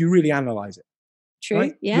 really, if you really analyze it. True.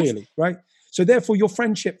 Right? Yes. Really, right? So therefore, your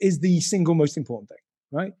friendship is the single most important thing,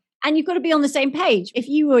 right? And you've got to be on the same page. If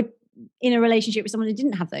you were in a relationship with someone who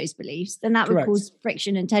didn't have those beliefs, then that Correct. would cause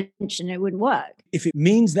friction and tension. It wouldn't work. If it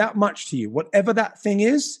means that much to you, whatever that thing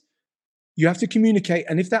is, you have to communicate.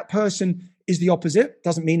 And if that person is the opposite,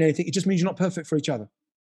 doesn't mean anything. It just means you're not perfect for each other.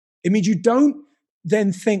 It means you don't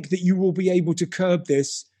then think that you will be able to curb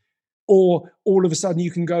this, or all of a sudden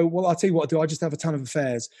you can go, well, I'll tell you what I do. I just have a ton of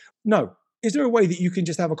affairs. No. Is there a way that you can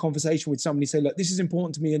just have a conversation with somebody and say, look, this is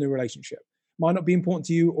important to me in a relationship. Might not be important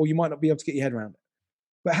to you, or you might not be able to get your head around it.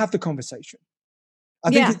 But have the conversation.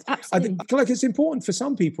 I feel like it's important for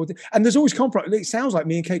some people. And there's always compromise. It sounds like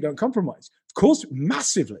me and Kate don't compromise. Of course,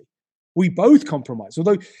 massively. We both compromise.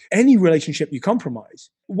 Although any relationship you compromise,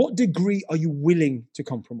 what degree are you willing to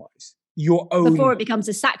compromise? Your own. Before it becomes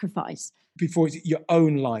a sacrifice. Before it's your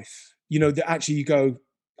own life. That actually you go,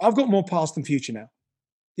 I've got more past than future now.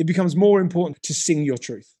 It becomes more important to sing your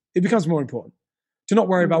truth. It becomes more important to not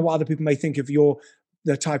worry about what other people may think of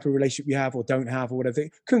the type of relationship you have or don't have or whatever.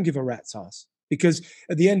 Couldn't give a rat's ass. Because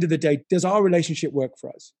at the end of the day, does our relationship work for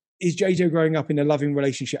us? Is JJ growing up in a loving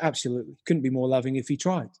relationship? Absolutely. Couldn't be more loving if he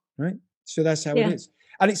tried, right? So that's how it is.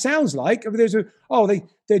 And it sounds like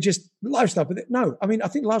they're just lifestyle. But no, I mean, I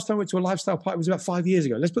think the last time I went to a lifestyle party was about 5 years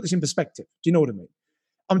ago. Let's put this in perspective. Do you know what I mean?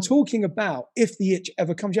 I'm talking about if the itch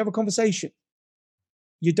ever comes, you have a conversation.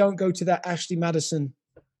 You don't go to that Ashley Madison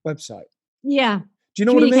website. Yeah. Do you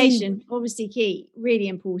know what I mean? Communication, obviously key, really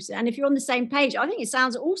important. And if you're on the same page, I think it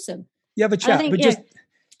sounds awesome. You have a chat, but just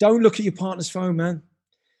don't look at your partner's phone, man.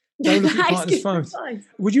 Don't look at your partner's phone.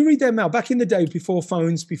 Would you read their mail? Back in the day, before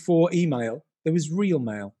phones, before email, there was real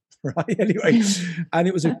mail, right? Anyway, and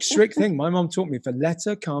it was a strict thing. My mom taught me, if a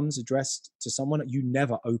letter comes addressed to someone, you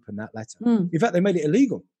never open that letter. In fact, they made it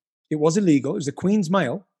illegal. It was illegal. It was the Queen's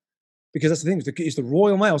mail, because that's the thing. It's the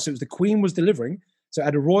royal mail. So it was the Queen was delivering. So it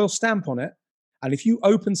had a royal stamp on it. And if you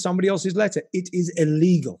open somebody else's letter, it is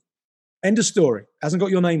illegal. End of story. Hasn't got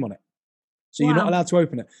your name on it. So you're not allowed to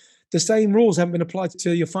open it. The same rules haven't been applied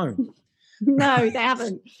to your phone. No, they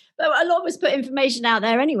haven't. But a lot of us put information out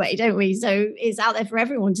there anyway, don't we? So it's out there for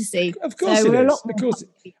everyone to see. Of course it is. Of course.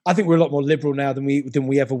 I think we're a lot more liberal now than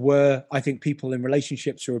we ever were. I think people in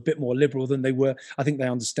relationships are a bit more liberal than they were. I think they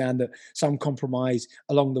understand that some compromise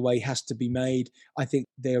along the way has to be made. I think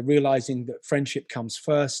they're realizing that friendship comes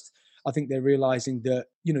first. I think they're realizing that,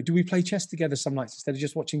 do we play chess together some nights instead of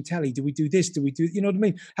just watching telly? Do we do this? Do we do, you know what I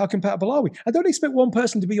mean? How compatible are we? I don't expect one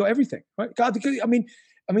person to be your everything, right? God, I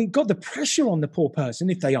mean, God, the pressure on the poor person,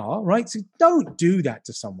 if they are, right? So don't do that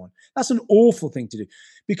to someone. That's an awful thing to do,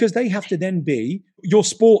 because they have to then be your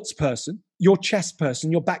sports person, your chess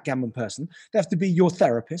person, your backgammon person. They have to be your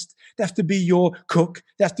therapist. They have to be your cook.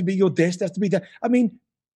 They have to be your this. They have to be that. I mean,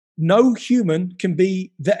 no human can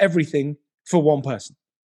be the everything for one person.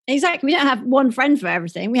 Exactly. We don't have one friend for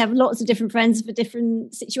everything. We have lots of different friends for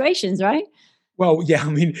different situations, right? Well, yeah, I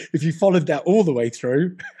mean, if you followed that all the way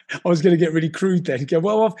through, I was going to get really crude then. Go,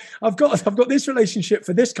 well, I've got this relationship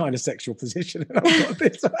for this kind of sexual position, and I've got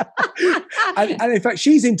this. and in fact,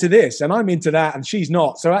 she's into this, and I'm into that, and she's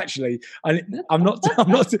not. So actually, I'm not. I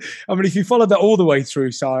mean, if you followed that all the way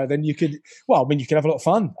through, Sarah, then you could. Well, I mean, you could have a lot of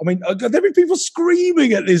fun. I mean, there'll be people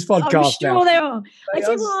screaming at this podcast now. I'm sure there are. I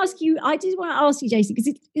did want to ask you, Jason,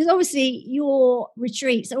 because obviously your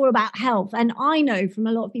retreats are all about health, and I know from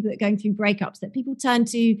a lot of people that are going through breakups that people turn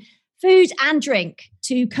to food and drink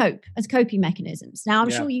to cope as coping mechanisms. Now, I'm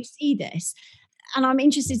sure you see this, and I'm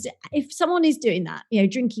interested if someone is doing that,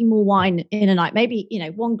 drinking more wine in a night, maybe,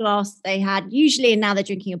 one glass they had usually, and now they're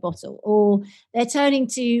drinking a bottle, or they're turning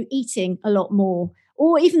to eating a lot more,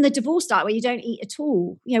 or even the divorce diet where you don't eat at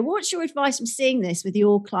all. What's your advice from seeing this with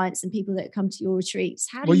your clients and people that come to your retreats?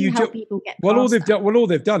 How do you help people get past that? All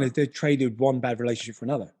they've done is they've traded one bad relationship for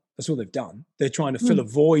another. That's all they've done. They're trying to fill a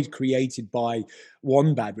void created by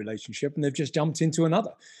one bad relationship, and they've just jumped into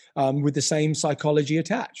another with the same psychology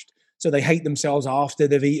attached. So they hate themselves after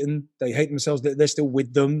they've eaten. They hate themselves that they're still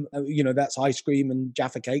with them. That's ice cream and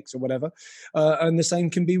Jaffa cakes or whatever. And the same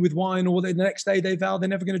can be with wine, or the next day they vow they're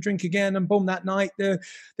never going to drink again. And boom, that night they're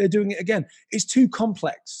doing it again. It's too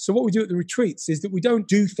complex. So what we do at the retreats is that we don't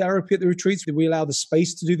do therapy at the retreats. We allow the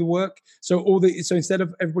space to do the work. So instead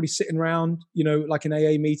of everybody sitting around, like an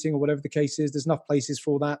AA meeting or whatever the case is, there's enough places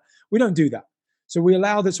for that. We don't do that. So we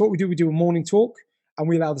allow this. What we do a morning talk. And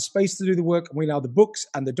we allow the space to do the work, and we allow the books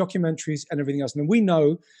and the documentaries and everything else. And then we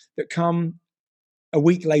know that come a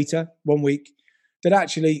week later, 1 week, that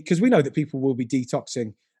actually, because we know that people will be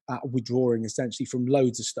detoxing withdrawing essentially from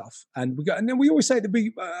loads of stuff. And then we always say at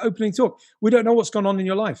the opening talk, we don't know what's gone on in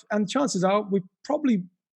your life. And chances are we probably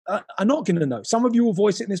are not going to know. Some of you will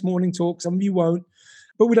voice it in this morning talk, some of you won't,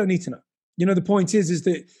 but we don't need to know. The point is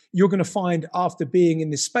that you're going to find after being in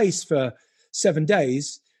this space for 7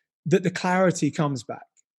 days that the clarity comes back.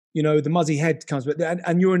 The muzzy head comes back,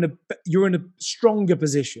 and you're in a stronger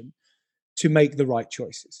position to make the right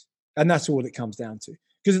choices. And that's all it comes down to.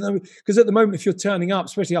 Because at the moment, if you're turning up,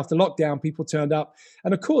 especially after lockdown, people turned up.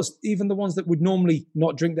 And of course, even the ones that would normally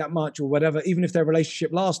not drink that much or whatever, even if their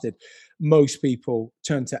relationship lasted, most people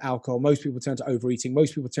turn to alcohol. Most people turn to overeating.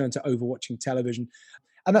 Most people turn to overwatching television.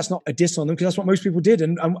 And that's not a diss on them, because that's what most people did.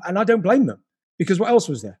 And I don't blame them, because what else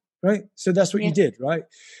was there, right? So that's what you did, right?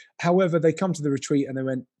 However, they come to the retreat and they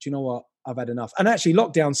went, do you know what? I've had enough. And actually,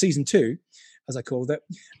 lockdown season 2, as I called it,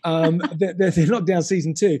 the lockdown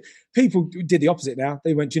season 2, people did the opposite now.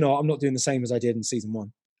 They went, you know what? I'm not doing the same as I did in season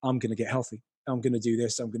 1. I'm going to get healthy. I'm going to do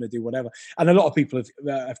this. I'm going to do whatever. And a lot of people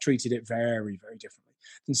have treated it very, very differently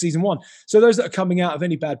than season 1. So those that are coming out of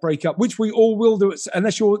any bad breakup, which we all will do,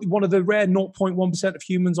 unless you're one of the rare 0.1% of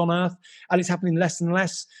humans on earth, and it's happening less and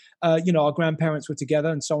less. Our grandparents were together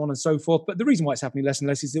and so on and so forth. But the reason why it's happening less and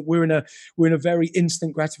less is that we're in a very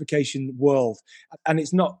instant gratification world, and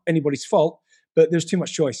it's not anybody's fault, but there's too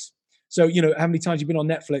much choice. So, how many times you've been on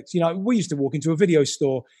Netflix? We used to walk into a video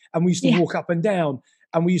store and we used to walk up and down.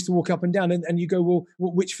 And we used to walk up and down, and you go, well,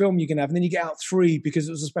 which film are you going to have? And then you get out 3 because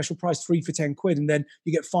it was a special price, 3 for 10 quid. And then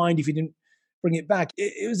you get fined if you didn't bring it back.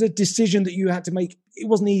 It was a decision that you had to make. It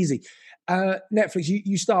wasn't easy. Netflix,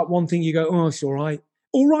 you start one thing, you go, oh, it's all right.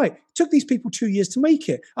 All right. It took these people 2 years to make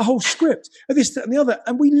it, a whole script of this, that, and the other.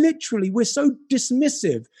 And we're so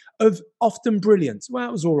dismissive of often brilliance. Well,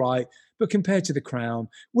 it was all right. But compared to The Crown,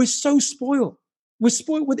 we're so spoiled. We're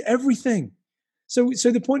spoiled with everything. So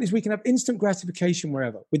the point is, we can have instant gratification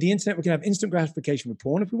wherever. With the internet, we can have instant gratification with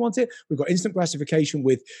porn if we want it. We've got instant gratification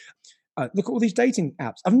with, look at all these dating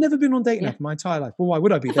apps. I've never been on dating app in my entire life. Well, why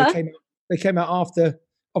would I be? They came out after,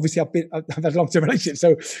 obviously I've had a long-term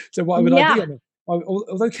relationship. So why would I be on it?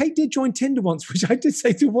 Although Kate did join Tinder once, which I did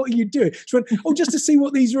say to, what are you doing? She went, just to see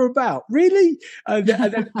what these are about. Really? And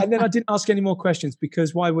then I didn't ask any more questions,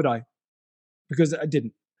 because why would I? Because I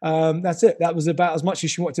didn't. That's it. That was about as much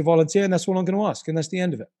as she wanted to volunteer, and that's all I'm going to ask, and that's the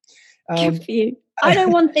end of it. Good for you. I know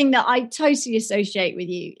one thing that I totally associate with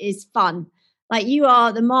you is fun. Like, you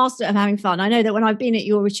are the master of having fun. I know that when I've been at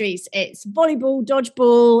your retreats, it's volleyball,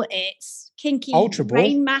 dodgeball, it's kinky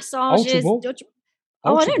rain massages.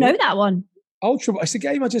 I don't know that one. Ultra Ball. It's a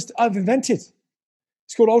game I've invented.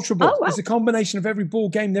 It's called Ultra Ball. Oh, wow. It's a combination of every ball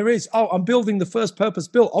game there is. I'm building the first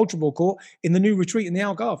purpose-built Ultra Ball court in the new retreat in the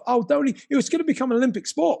Algarve. It was going to become an Olympic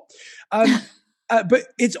sport. But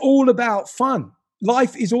it's all about fun.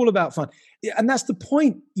 Life is all about fun. And that's the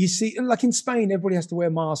point. You see, like in Spain, everybody has to wear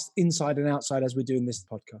masks inside and outside as we're doing this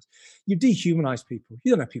podcast. You dehumanize people.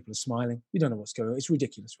 You don't know people are smiling. You don't know what's going on. It's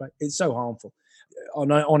ridiculous, right? It's so harmful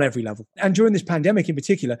on every level. And during this pandemic in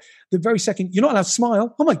particular, the very second you're not allowed to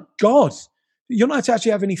smile, oh my God, you're not allowed to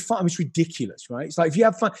actually have any fun. It's ridiculous, right? It's like, if you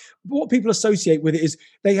have fun, what people associate with it is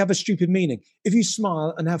they have a stupid meaning. If you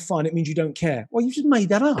smile and have fun, it means you don't care. Well, you just made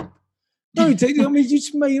that up. No, I mean, you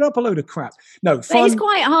just made up a load of crap. No, fun. But it's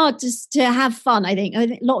quite hard to have fun, I think.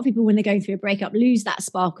 A lot of people, when they're going through a breakup, lose that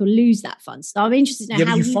spark or lose that fun. So I'm interested in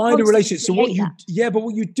how you find a relationship. So what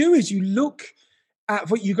you do is you look at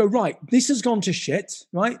what you go, right, this has gone to shit,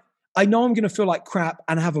 right? I know I'm going to feel like crap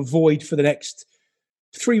and have a void for the next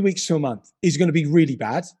 3 weeks to a month. Is going to be really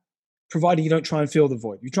bad, provided you don't try and fill the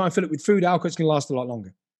void. You try and fill it with food, alcohol, it's going to last a lot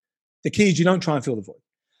longer. The key is you don't try and fill the void.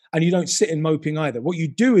 And you don't sit in moping either. What you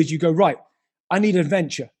do is you go, right, I need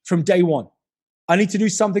adventure from day one. I need to do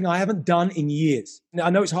something I haven't done in years. Now, I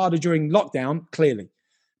know it's harder during lockdown, clearly,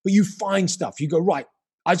 but you find stuff. You go, right,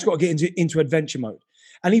 I just got to get into adventure mode.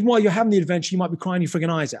 And even while you're having the adventure, you might be crying your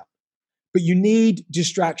frigging eyes out. But you need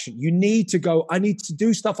distraction. You need to go, I need to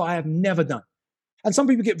do stuff I have never done. And some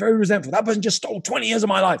people get very resentful. That person just stole 20 years of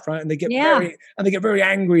my life, right? And they get very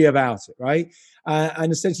angry about it, right?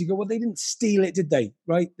 And essentially go, well, they didn't steal it, did they?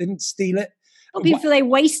 Right? They didn't steal it. Well, people feel they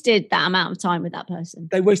wasted that amount of time with that person.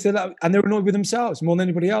 They wasted that, and they're annoyed with themselves more than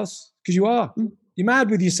anybody else, because you are. You're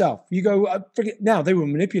mad with yourself. You go, forget. Now, they were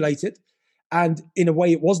manipulated, and in a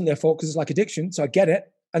way, it wasn't their fault, because it's like addiction. So I get it,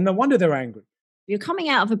 and no wonder they're angry. You're coming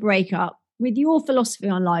out of a breakup with your philosophy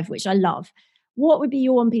on life, which I love. What would be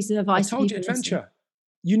your one piece of advice? I told you, adventure.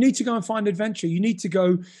 You need to go and find adventure. You need to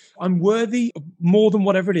go, I'm worthy of more than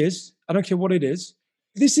whatever it is. I don't care what it is.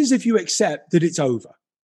 This is if you accept that it's over.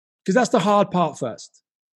 Because that's the hard part first.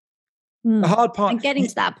 The hard part. And getting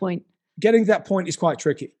to that point. Getting to that point is quite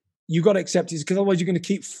tricky. You got to accept it because otherwise you're going to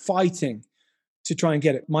keep fighting to try and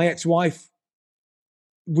get it. My ex-wife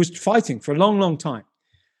was fighting for a long, long time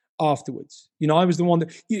afterwards. I was the one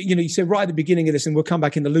that, you said right at the beginning of this, and we'll come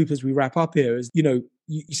back in the loop as we wrap up here, is, you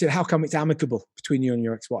said, how come it's amicable between you and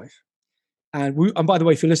your ex-wife? And by the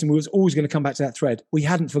way, if you listen, we was always going to come back to that thread. We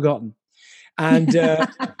hadn't forgotten. And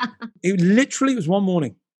it was one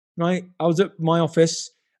morning, right? I was at my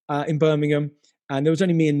office in Birmingham, and there was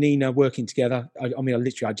only me and Nina working together.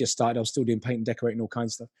 I just started. I was still doing paint and decorating, all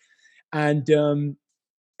kinds of stuff. And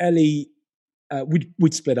Ellie,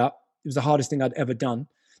 we'd split up. It was the hardest thing I'd ever done.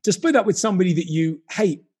 To split up with somebody that you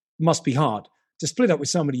hate must be hard. To split up with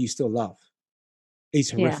somebody you still love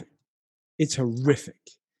is horrific. Yeah. It's horrific.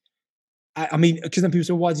 I mean, because then people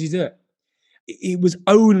say, why did you do it? It was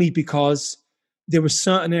only because there were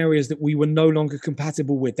certain areas that we were no longer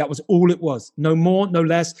compatible with. That was all it was. No more, no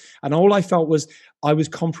less. And all I felt was I was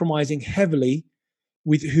compromising heavily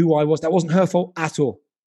with who I was. That wasn't her fault at all.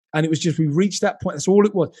 And it was just, we reached that point. That's all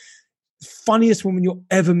it was. Funniest woman you'll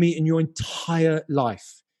ever meet in your entire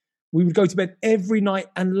life. We would go to bed every night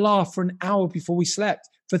and laugh for an hour before we slept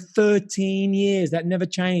for 13 years. That never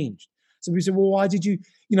changed. So we said, well, why did you,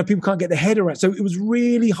 people can't get their head around. So it was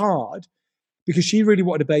really hard because she really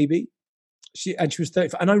wanted a baby. She was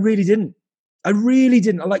 35 and I really didn't. I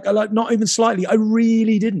like not even slightly. I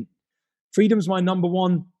really didn't. Freedom's my number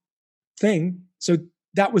one thing. So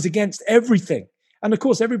that was against everything. And of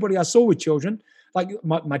course, everybody I saw with children, like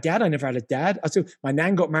my dad, I never had a dad. My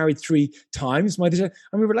nan got married 3 times.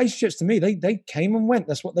 Relationships to me, they came and went.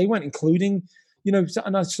 That's what they went, including,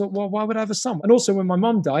 and I thought, well, why would I have a son? And also when my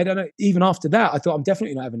mum died, even after that, I thought I'm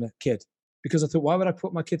definitely not having a kid because I thought, why would I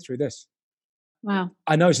put my kid through this? Wow.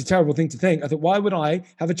 I know it's a terrible thing to think. I thought, why would I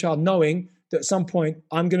have a child knowing that at some point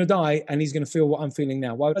I'm going to die and he's going to feel what I'm feeling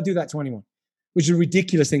now? Why would I do that to anyone? Which is a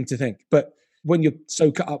ridiculous thing to think. But when you're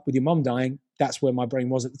so cut up with your mum dying, that's where my brain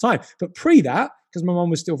was at the time. But pre that, because my mum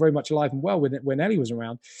was still very much alive and well with it when Ellie was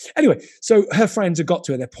around. Anyway, so her friends had got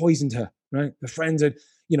to her. They poisoned her, right? The friends had,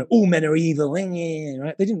 all men are evil,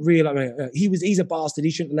 right? They didn't realize he's a bastard.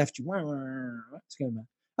 He shouldn't have left you. It's going mad.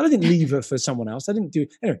 And I didn't leave her for someone else. I didn't do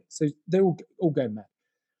it. Anyway, so they're all going mad.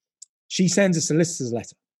 She sends a solicitor's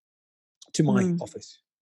letter to my office,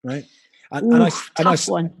 right? And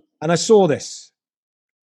I saw this.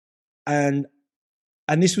 And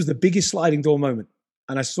this was the biggest sliding door moment.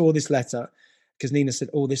 And I saw this letter because Nina said,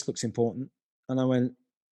 oh, this looks important. And I went,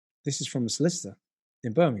 this is from a solicitor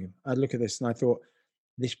in Birmingham. I'd look at this and I thought,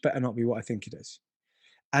 this better not be what I think it is.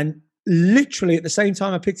 And literally at the same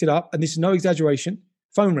time I picked it up, and this is no exaggeration,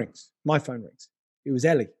 phone rings. My phone rings. It was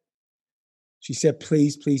Ellie. She said,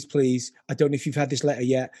 please, please, please. I don't know if you've had this letter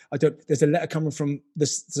yet. There's a letter coming from the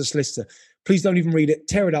solicitor. Please don't even read it.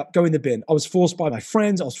 Tear it up. Go in the bin. I was forced by my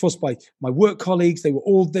friends. I was forced by my work colleagues. They were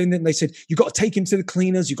all doing it. And they said, you got to take him to the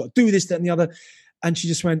cleaners. You got to do this, that, and the other. And she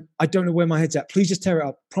just went, I don't know where my head's at. Please just tear it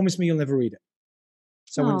up. Promise me you'll never read it.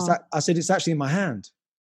 So I said, it's actually in my hand.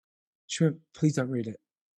 She went, please don't read it.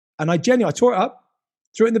 And I tore it up,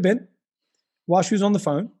 threw it in the bin while she was on the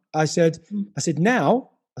phone. I said, now,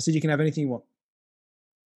 you can have anything you want.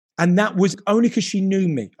 And that was only because she knew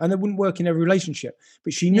me. And it wouldn't work in every relationship,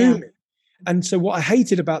 but she knew me. And so what I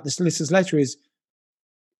hated about the solicitor's letter is,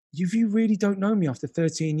 you really don't know me after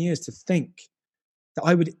 13 years to think that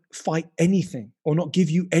I would fight anything or not give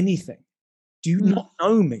you anything. Do you not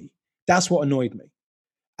know me? That's what annoyed me.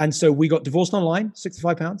 And so we got divorced online,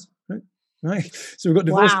 £65, right? So we got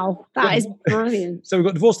divorced. Wow, that is brilliant. So we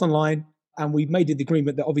got divorced online, and we made the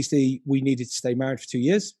agreement that obviously we needed to stay married for 2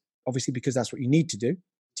 years, obviously because that's what you need to do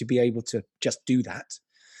to be able to just do that.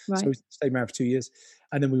 Right. So we stayed married for 2 years.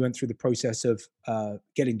 And then we went through the process of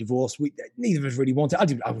getting divorced. Neither of us really wanted.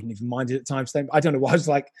 I wouldn't even mind it at times. I don't know why. I was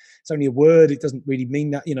like, it's only a word. It doesn't really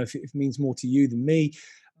mean that, if it means more to you than me.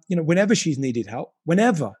 Whenever she's needed help,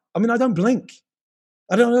 whenever. I mean, I don't blink.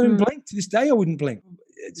 I don't blink. To this day, I wouldn't blink.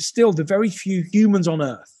 Still, the very few humans on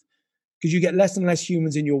earth, because you get less and less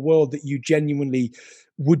humans in your world that you genuinely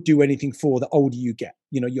would do anything for the older you get.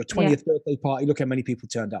 Your 20th birthday party, look how many people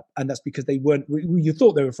turned up. And that's because they weren't, you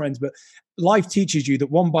thought they were friends, but life teaches you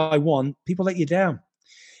that one by one, people let you down.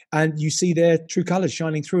 And you see their true colors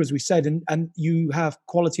shining through, as we said, and you have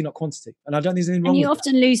quality, not quantity. And I don't think there's anything wrong with that. And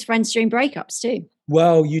you often lose friends during breakups too.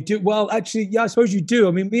 Well, you do. Well, actually, yeah, I suppose you do.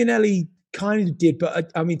 I mean, me and Ellie kind of did,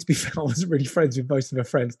 but I mean, to be fair, I wasn't really friends with most of her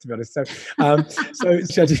friends, to be honest. So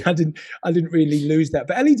I didn't really lose that.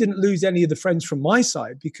 But Ellie didn't lose any of the friends from my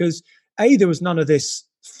side because there was none of this.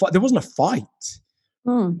 There wasn't a fight.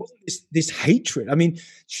 There wasn't this hatred. I mean,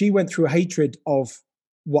 she went through a hatred of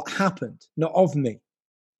what happened, not of me,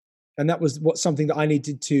 and that was something that I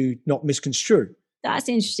needed to not misconstrue. That's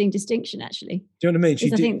an interesting distinction, actually. Do you know what I mean?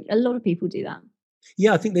 Because I think a lot of people do that.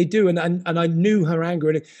 Yeah, I think they do. And I knew her anger,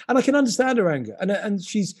 and I can understand her anger. And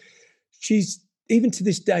she's even to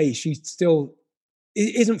this day, she still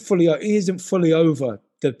isn't fully over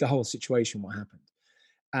the whole situation, what happened.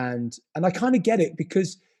 And I kind of get it,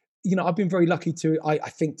 because I've been very lucky I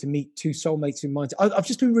think to meet two soulmates in mind. I've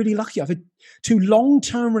just been really lucky. I've had two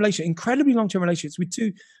incredibly long-term relationships with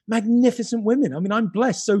two magnificent women. I mean, I'm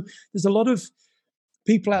blessed. So there's a lot of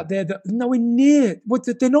people out there that are nowhere near,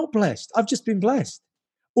 they're not blessed. I've just been blessed.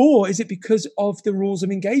 Or is it because of the rules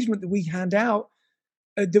of engagement that we hand out,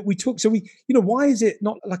 that we took? So why is it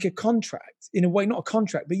not like a contract? In a way, not a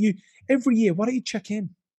contract, but every year, why don't you check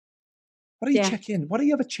in? Why don't you check in? Why don't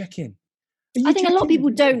you ever check in? I think a lot of people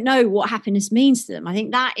don't know what happiness means to them. I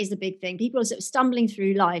think that is the big thing. People are sort of stumbling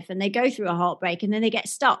through life, and they go through a heartbreak, and then they get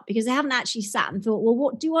stuck because they haven't actually sat and thought, well,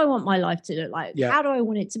 what do I want my life to look like? Yeah. How do I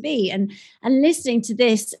want it to be? And listening to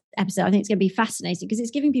this episode, I think it's going to be fascinating, because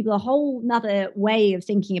it's giving people a whole nother way of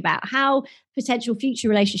thinking about how potential future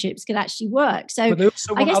relationships could actually work. So, but they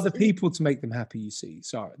also want other people to make them happy, you see.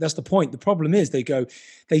 Sorry, that's the point. The problem is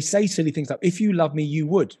they say silly things like, if you love me, you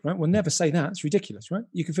would, right? We'll never say that. It's ridiculous, right?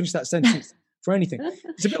 You can finish that sentence for anything.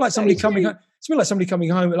 It's a bit like somebody coming home. It's a bit like somebody coming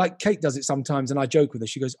home, like Kate does it sometimes, and I joke with her.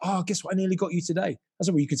 She goes, "Oh, guess what? I nearly got you today." I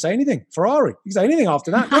said, "Well, you could say anything. Ferrari. You can say anything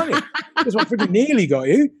after that, can't you?" Guess what? Freaking nearly got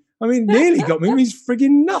you. I mean, nearly got me means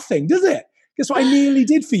frigging nothing, does it? Guess what I nearly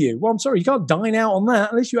did for you? Well, I'm sorry, you can't dine out on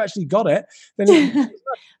that unless you actually got it. Then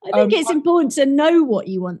I think it's important to know what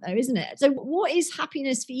you want, though, isn't it? So what is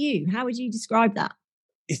happiness for you? How would you describe that?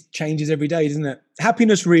 It changes every day, doesn't it?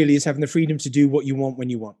 Happiness really is having the freedom to do what you want when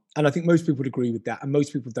you want. And I think most people would agree with that. And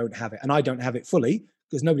most people don't have it. And I don't have it fully,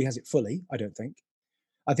 because nobody has it fully, I don't think.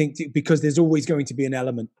 I think because there's always going to be an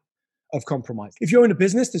element of compromise. If you're in a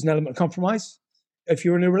business, there's an element of compromise. If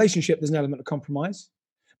you're in a relationship, there's an element of compromise.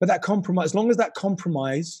 But that compromise, as long as that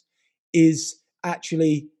compromise is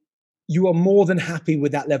actually, you are more than happy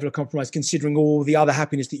with that level of compromise, considering all the other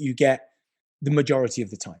happiness that you get the majority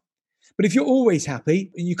of the time. But if you're always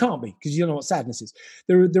happy, you can't be, because you don't know what sadness is.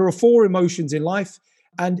 There are 4 emotions in life,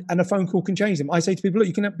 and a phone call can change them. I say to people, look,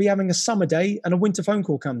 you can be having a summer day and a winter phone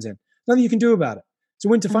call comes in. Nothing you can do about it. It's a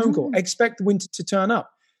winter phone call. Expect the winter to turn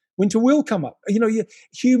up. Winter will come up.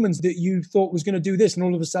 Humans that you thought was going to do this, and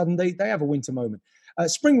all of a sudden they have a winter moment.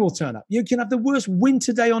 Spring will turn up. You can have the worst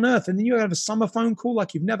winter day on earth, and then you have a summer phone call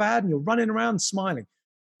like you've never had, and you're running around smiling.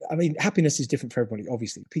 I mean, happiness is different for everybody,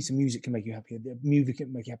 obviously. A piece of music can make you happy. The music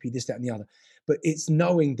can make you happy, this, that, and the other. But it's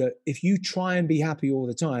knowing that if you try and be happy all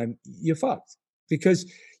the time, you're fucked,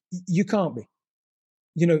 because you can't be.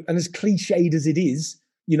 And as cliched as it is,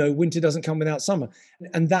 winter doesn't come without summer.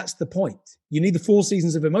 And that's the point. You need the 4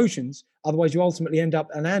 seasons of emotions. Otherwise, you ultimately end up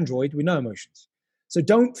an android with no emotions. So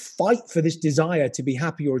don't fight for this desire to be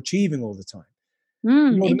happy or achieving all the time.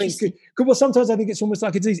 You know what I mean? Well, sometimes I think it's almost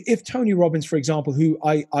like a disease. If Tony Robbins, for example, who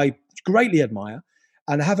I greatly admire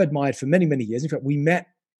and have admired for many, many years. In fact, we met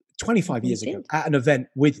 25 years ago at an event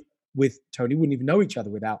with Tony. We wouldn't even know each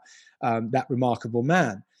other without that remarkable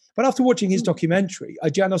man. But after watching his documentary,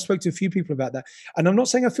 I spoke to a few people about that. And I'm not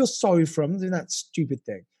saying I feel sorry for him doing that stupid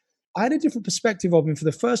thing. I had a different perspective of him for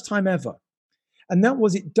the first time ever. And that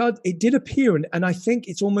was, it did appear. And I think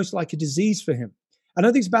it's almost like a disease for him. I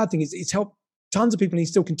don't think it's a bad thing. It's helped tons of people, and he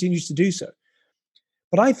still continues to do so.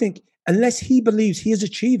 But I think unless he believes he is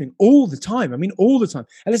achieving all the time,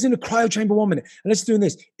 unless in a cryo chamber 1 minute, unless doing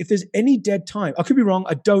this, if there's any dead time, I could be wrong.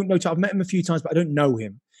 I don't know. I've met him a few times, but I don't know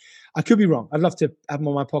him. I could be wrong. I'd love to have him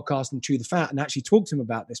on my podcast and chew the fat and actually talk to him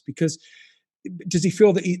about this, because does he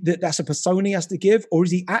feel that that's a persona he has to give, or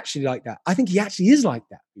is he actually like that? I think he actually is like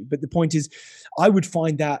that. But the point is, I would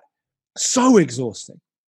find that so exhausting.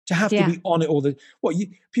 To have to be on it all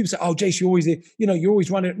people say, oh, Jace, you're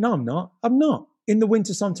always running. No, I'm not. In the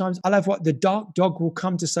winter, sometimes I'll have the dark dog will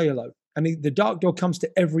come to say hello. And the dark dog comes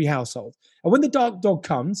to every household. And when the dark dog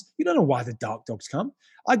comes, you don't know why the dark dogs come.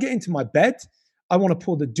 I get into my bed. I want to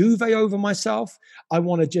pull the duvet over myself. I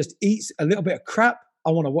want to just eat a little bit of crap.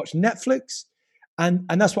 I want to watch Netflix. And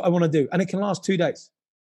that's what I want to do. And it can last 2 days.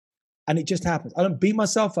 And it just happens. I don't beat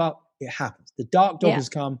myself up. It happens. The dark dog has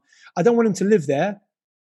come. I don't want him to live there.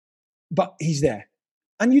 But he's there,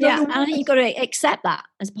 and you don't know why. And you've got to accept that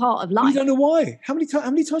as part of life. You don't know why. How many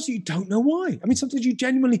times do you don't know why? I mean, sometimes you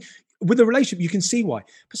genuinely, with a relationship, you can see why,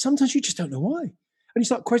 but sometimes you just don't know why. And you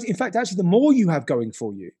start questioning. In fact, actually, the more you have going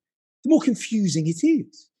for you, the more confusing it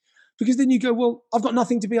is, because then you go, well, I've got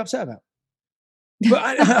nothing to be upset about.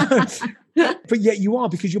 But yet you are,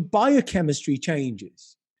 because your biochemistry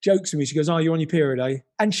changes. jokes with me. She goes, "Oh, you're on your period, are you?"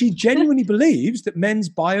 And she genuinely believes that men's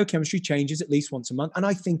biochemistry changes at least once a month. And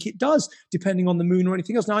I think it does, depending on the moon or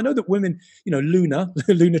anything else. Now, I know that women,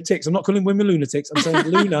 lunatics. I'm not calling women lunatics. I'm saying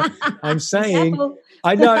Luna. I'm saying,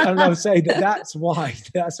 I'm saying that's why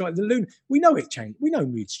the Luna, we know it changed. We know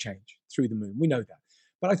moods change through the moon. We know that.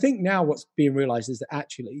 But I think now what's being realized is that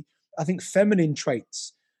actually, I think feminine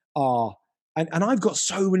traits are, and I've got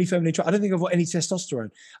so many feminine traits. I don't think I've got any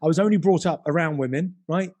testosterone. I was only brought up around women,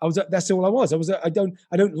 right? That's all I was. I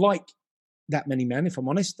don't like that many men, if I'm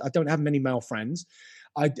honest. I don't have many male friends.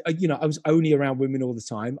 I was only around women all the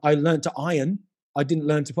time. I learned to iron. I didn't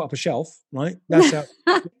learn to put up a shelf, right? That's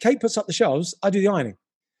how Kate puts up the shelves. I do the ironing.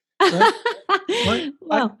 Right? Right?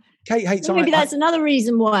 Well, Kate hates ironing. Maybe that's another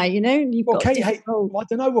reason why, I don't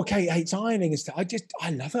know what Kate hates ironing and stuff.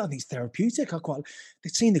 I love it. I think it's therapeutic.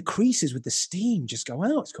 Seeing the creases with the steam just go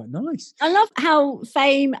out. It's quite nice. I love how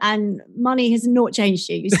fame and money has not changed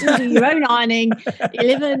you. You still do your own ironing. You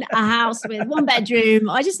live in a house with one bedroom.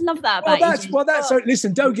 I just love that about you. So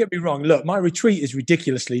listen, don't get me wrong. Look, my retreat is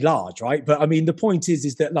ridiculously large, right? But I mean, the point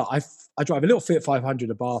is that look, I drive a little Fiat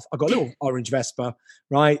 500 a Bath. I've got a little orange Vespa,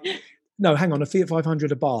 right? No, hang on, a Fiat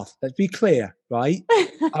 500 a Bath. Let's be clear, right?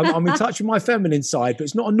 I'm in touch with my feminine side, but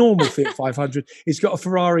it's not a normal Fiat 500. It's got a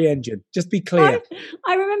Ferrari engine. Just be clear.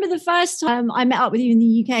 I remember the first time I met up with you in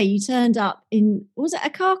the UK, you turned up in, was it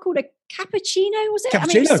a car called a Cappuccino? Was it?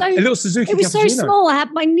 Cappuccino, it was a little Suzuki. It was Cappuccino. so small. I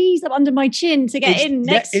had my knees up under my chin to get in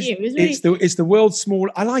next to you. It's the world's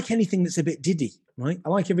small. I like anything that's a bit diddy, right? I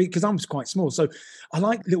like everything because I'm quite small, so I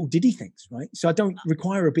like little diddy things, right? So I don't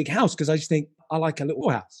require a big house because I just think I like a little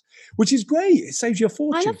house, which is great. It saves you a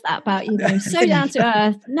fortune. I love that about you, though. So down to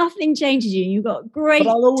earth. Nothing changes you. You've got great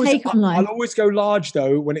take on life. I'll always go large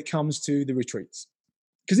though when it comes to the retreats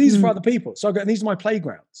because these are for other people. So these are my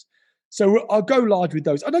playgrounds. So I'll go large with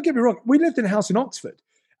those. Oh, don't get me wrong. We lived in a house in Oxford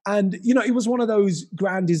and, it was one of those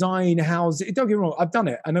grand design houses. Don't get me wrong. I've done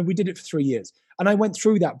it. And we did it for 3 years. And I went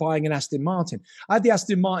through that buying an Aston Martin. I had the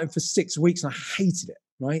Aston Martin for 6 weeks and I hated it,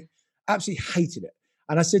 right? Absolutely hated it.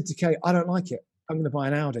 And I said to Kate, I don't like it. I'm going to buy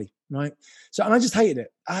an Audi, right? So, and I just hated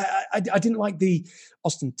it. I didn't like the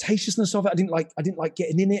ostentatiousness of it. I didn't like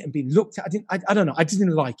getting in it and being looked at. I don't know. I just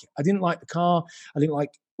didn't like it. I didn't like the car. I didn't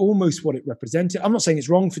like almost what it represented. I'm not saying it's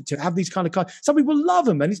wrong to have these kind of cars. Some people love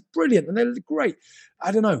them and it's brilliant and they're great.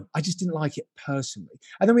 I don't know. I just didn't like it personally.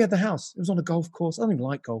 And then we had the house. It was on a golf course. I don't even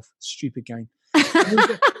like golf. Stupid game.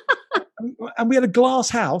 And we had a glass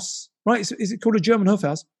house, right? Is it called a German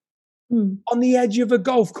Hofhaus? On the edge of a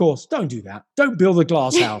golf course. Don't do that. Don't build a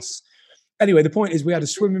glass house. Anyway, the point is we had a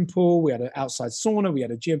swimming pool, we had an outside sauna, we had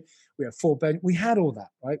a gym, we had 4 beds. We had all that,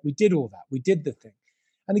 right? We did all that. We did the thing.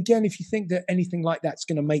 And again, if you think that anything like that's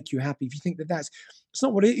going to make you happy, if you think that it's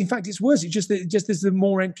not what it, in fact, it's worse. It's just there's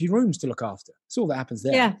more empty rooms to look after. That's all that happens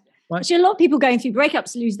there. Yeah. Right? So a lot of people going through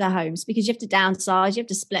breakups lose their homes because you have to downsize, you have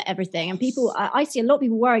to split everything. And people, I see a lot of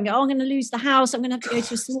people worrying, I'm going to lose the house. I'm going to have to go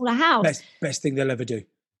to a smaller house. Best thing they'll ever do.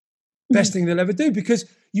 Best thing they'll ever do because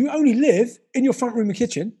you only live in your front room and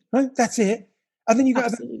kitchen, right? That's it. And then you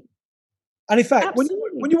got to. And in fact, when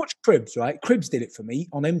you watch Cribs, right? Cribs did it for me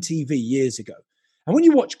on MTV years ago. And when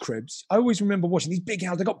you watch Cribs, I always remember watching these big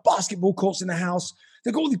houses. They've got basketball courts in the house.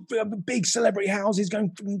 They've got all these big celebrity houses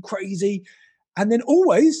going crazy. And then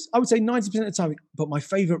always, I would say 90% of the time, but my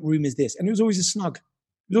favorite room is this. And it was always a snug.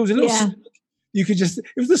 It was always a little snug. It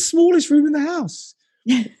was the smallest room in the house.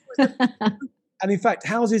 And in fact,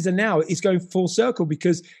 houses are now, it's going full circle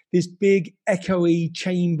because this big echoey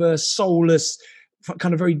chamber, soulless,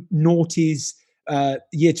 kind of very noughties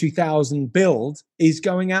year 2000 build is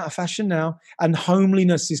going out of fashion now. And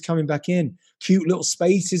homeliness is coming back in. Cute little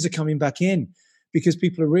spaces are coming back in because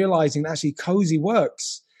people are realizing that actually cozy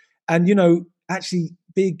works. And, actually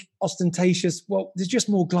big, ostentatious, well, there's just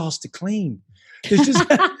more glass to clean. That's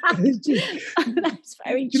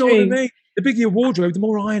very true. You know what I mean? The bigger your wardrobe, the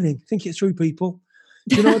more ironing. Think it through, people.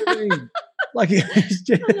 Do you know what I mean?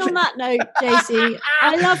 And on that note, JC,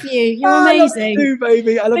 I love you. You're amazing. I love you,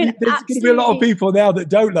 baby. I love you. There's going to be a lot of people now that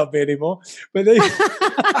don't love me anymore. But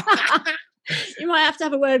you might have to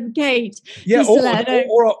have a word with Kate. Yeah,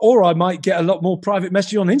 or I might get a lot more private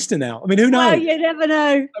message on Insta now. I mean, who knows? Well, you never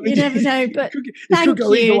know. You never know. But it could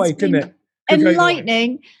go either way, couldn't it?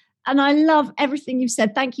 Enlightening. And I love everything you've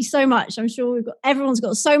said. Thank you so much. I'm sure everyone's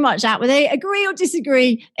got so much out with it. Agree or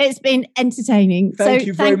disagree, it's been entertaining. Thank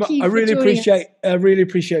you very much. I really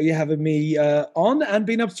appreciate you having me on and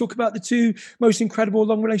being able to talk about the 2 most incredible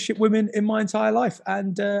long relationship women in my entire life,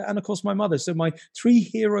 and of course my mother. So my 3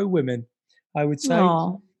 hero women, I would say.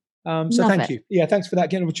 Aww. So thank you. Yeah, thanks for that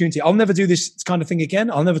getting opportunity. I'll never do this kind of thing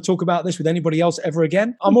again. I'll never talk about this with anybody else ever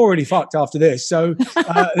again. I'm already fucked after this. So,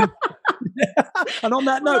 and on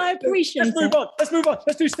that note, I appreciate let's move on.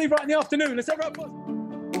 Let's do Steve Wright in the Afternoon. Let's have a round of applause.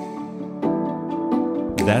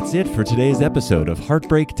 That's it for today's episode of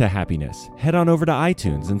Heartbreak to Happiness. Head on over to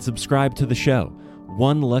iTunes and subscribe to the show.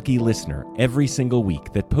 One lucky listener every single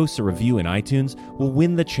week that posts a review in iTunes will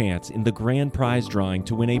win the chance in the grand prize drawing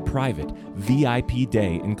to win a private VIP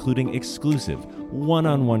day, including exclusive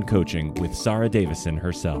one-on-one coaching with Sarah Davison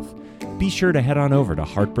herself. Be sure to head on over to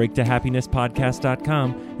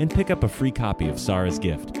heartbreaktohappinesspodcast.com and pick up a free copy of Sarah's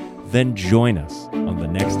gift. Then join us on the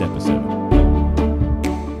next episode.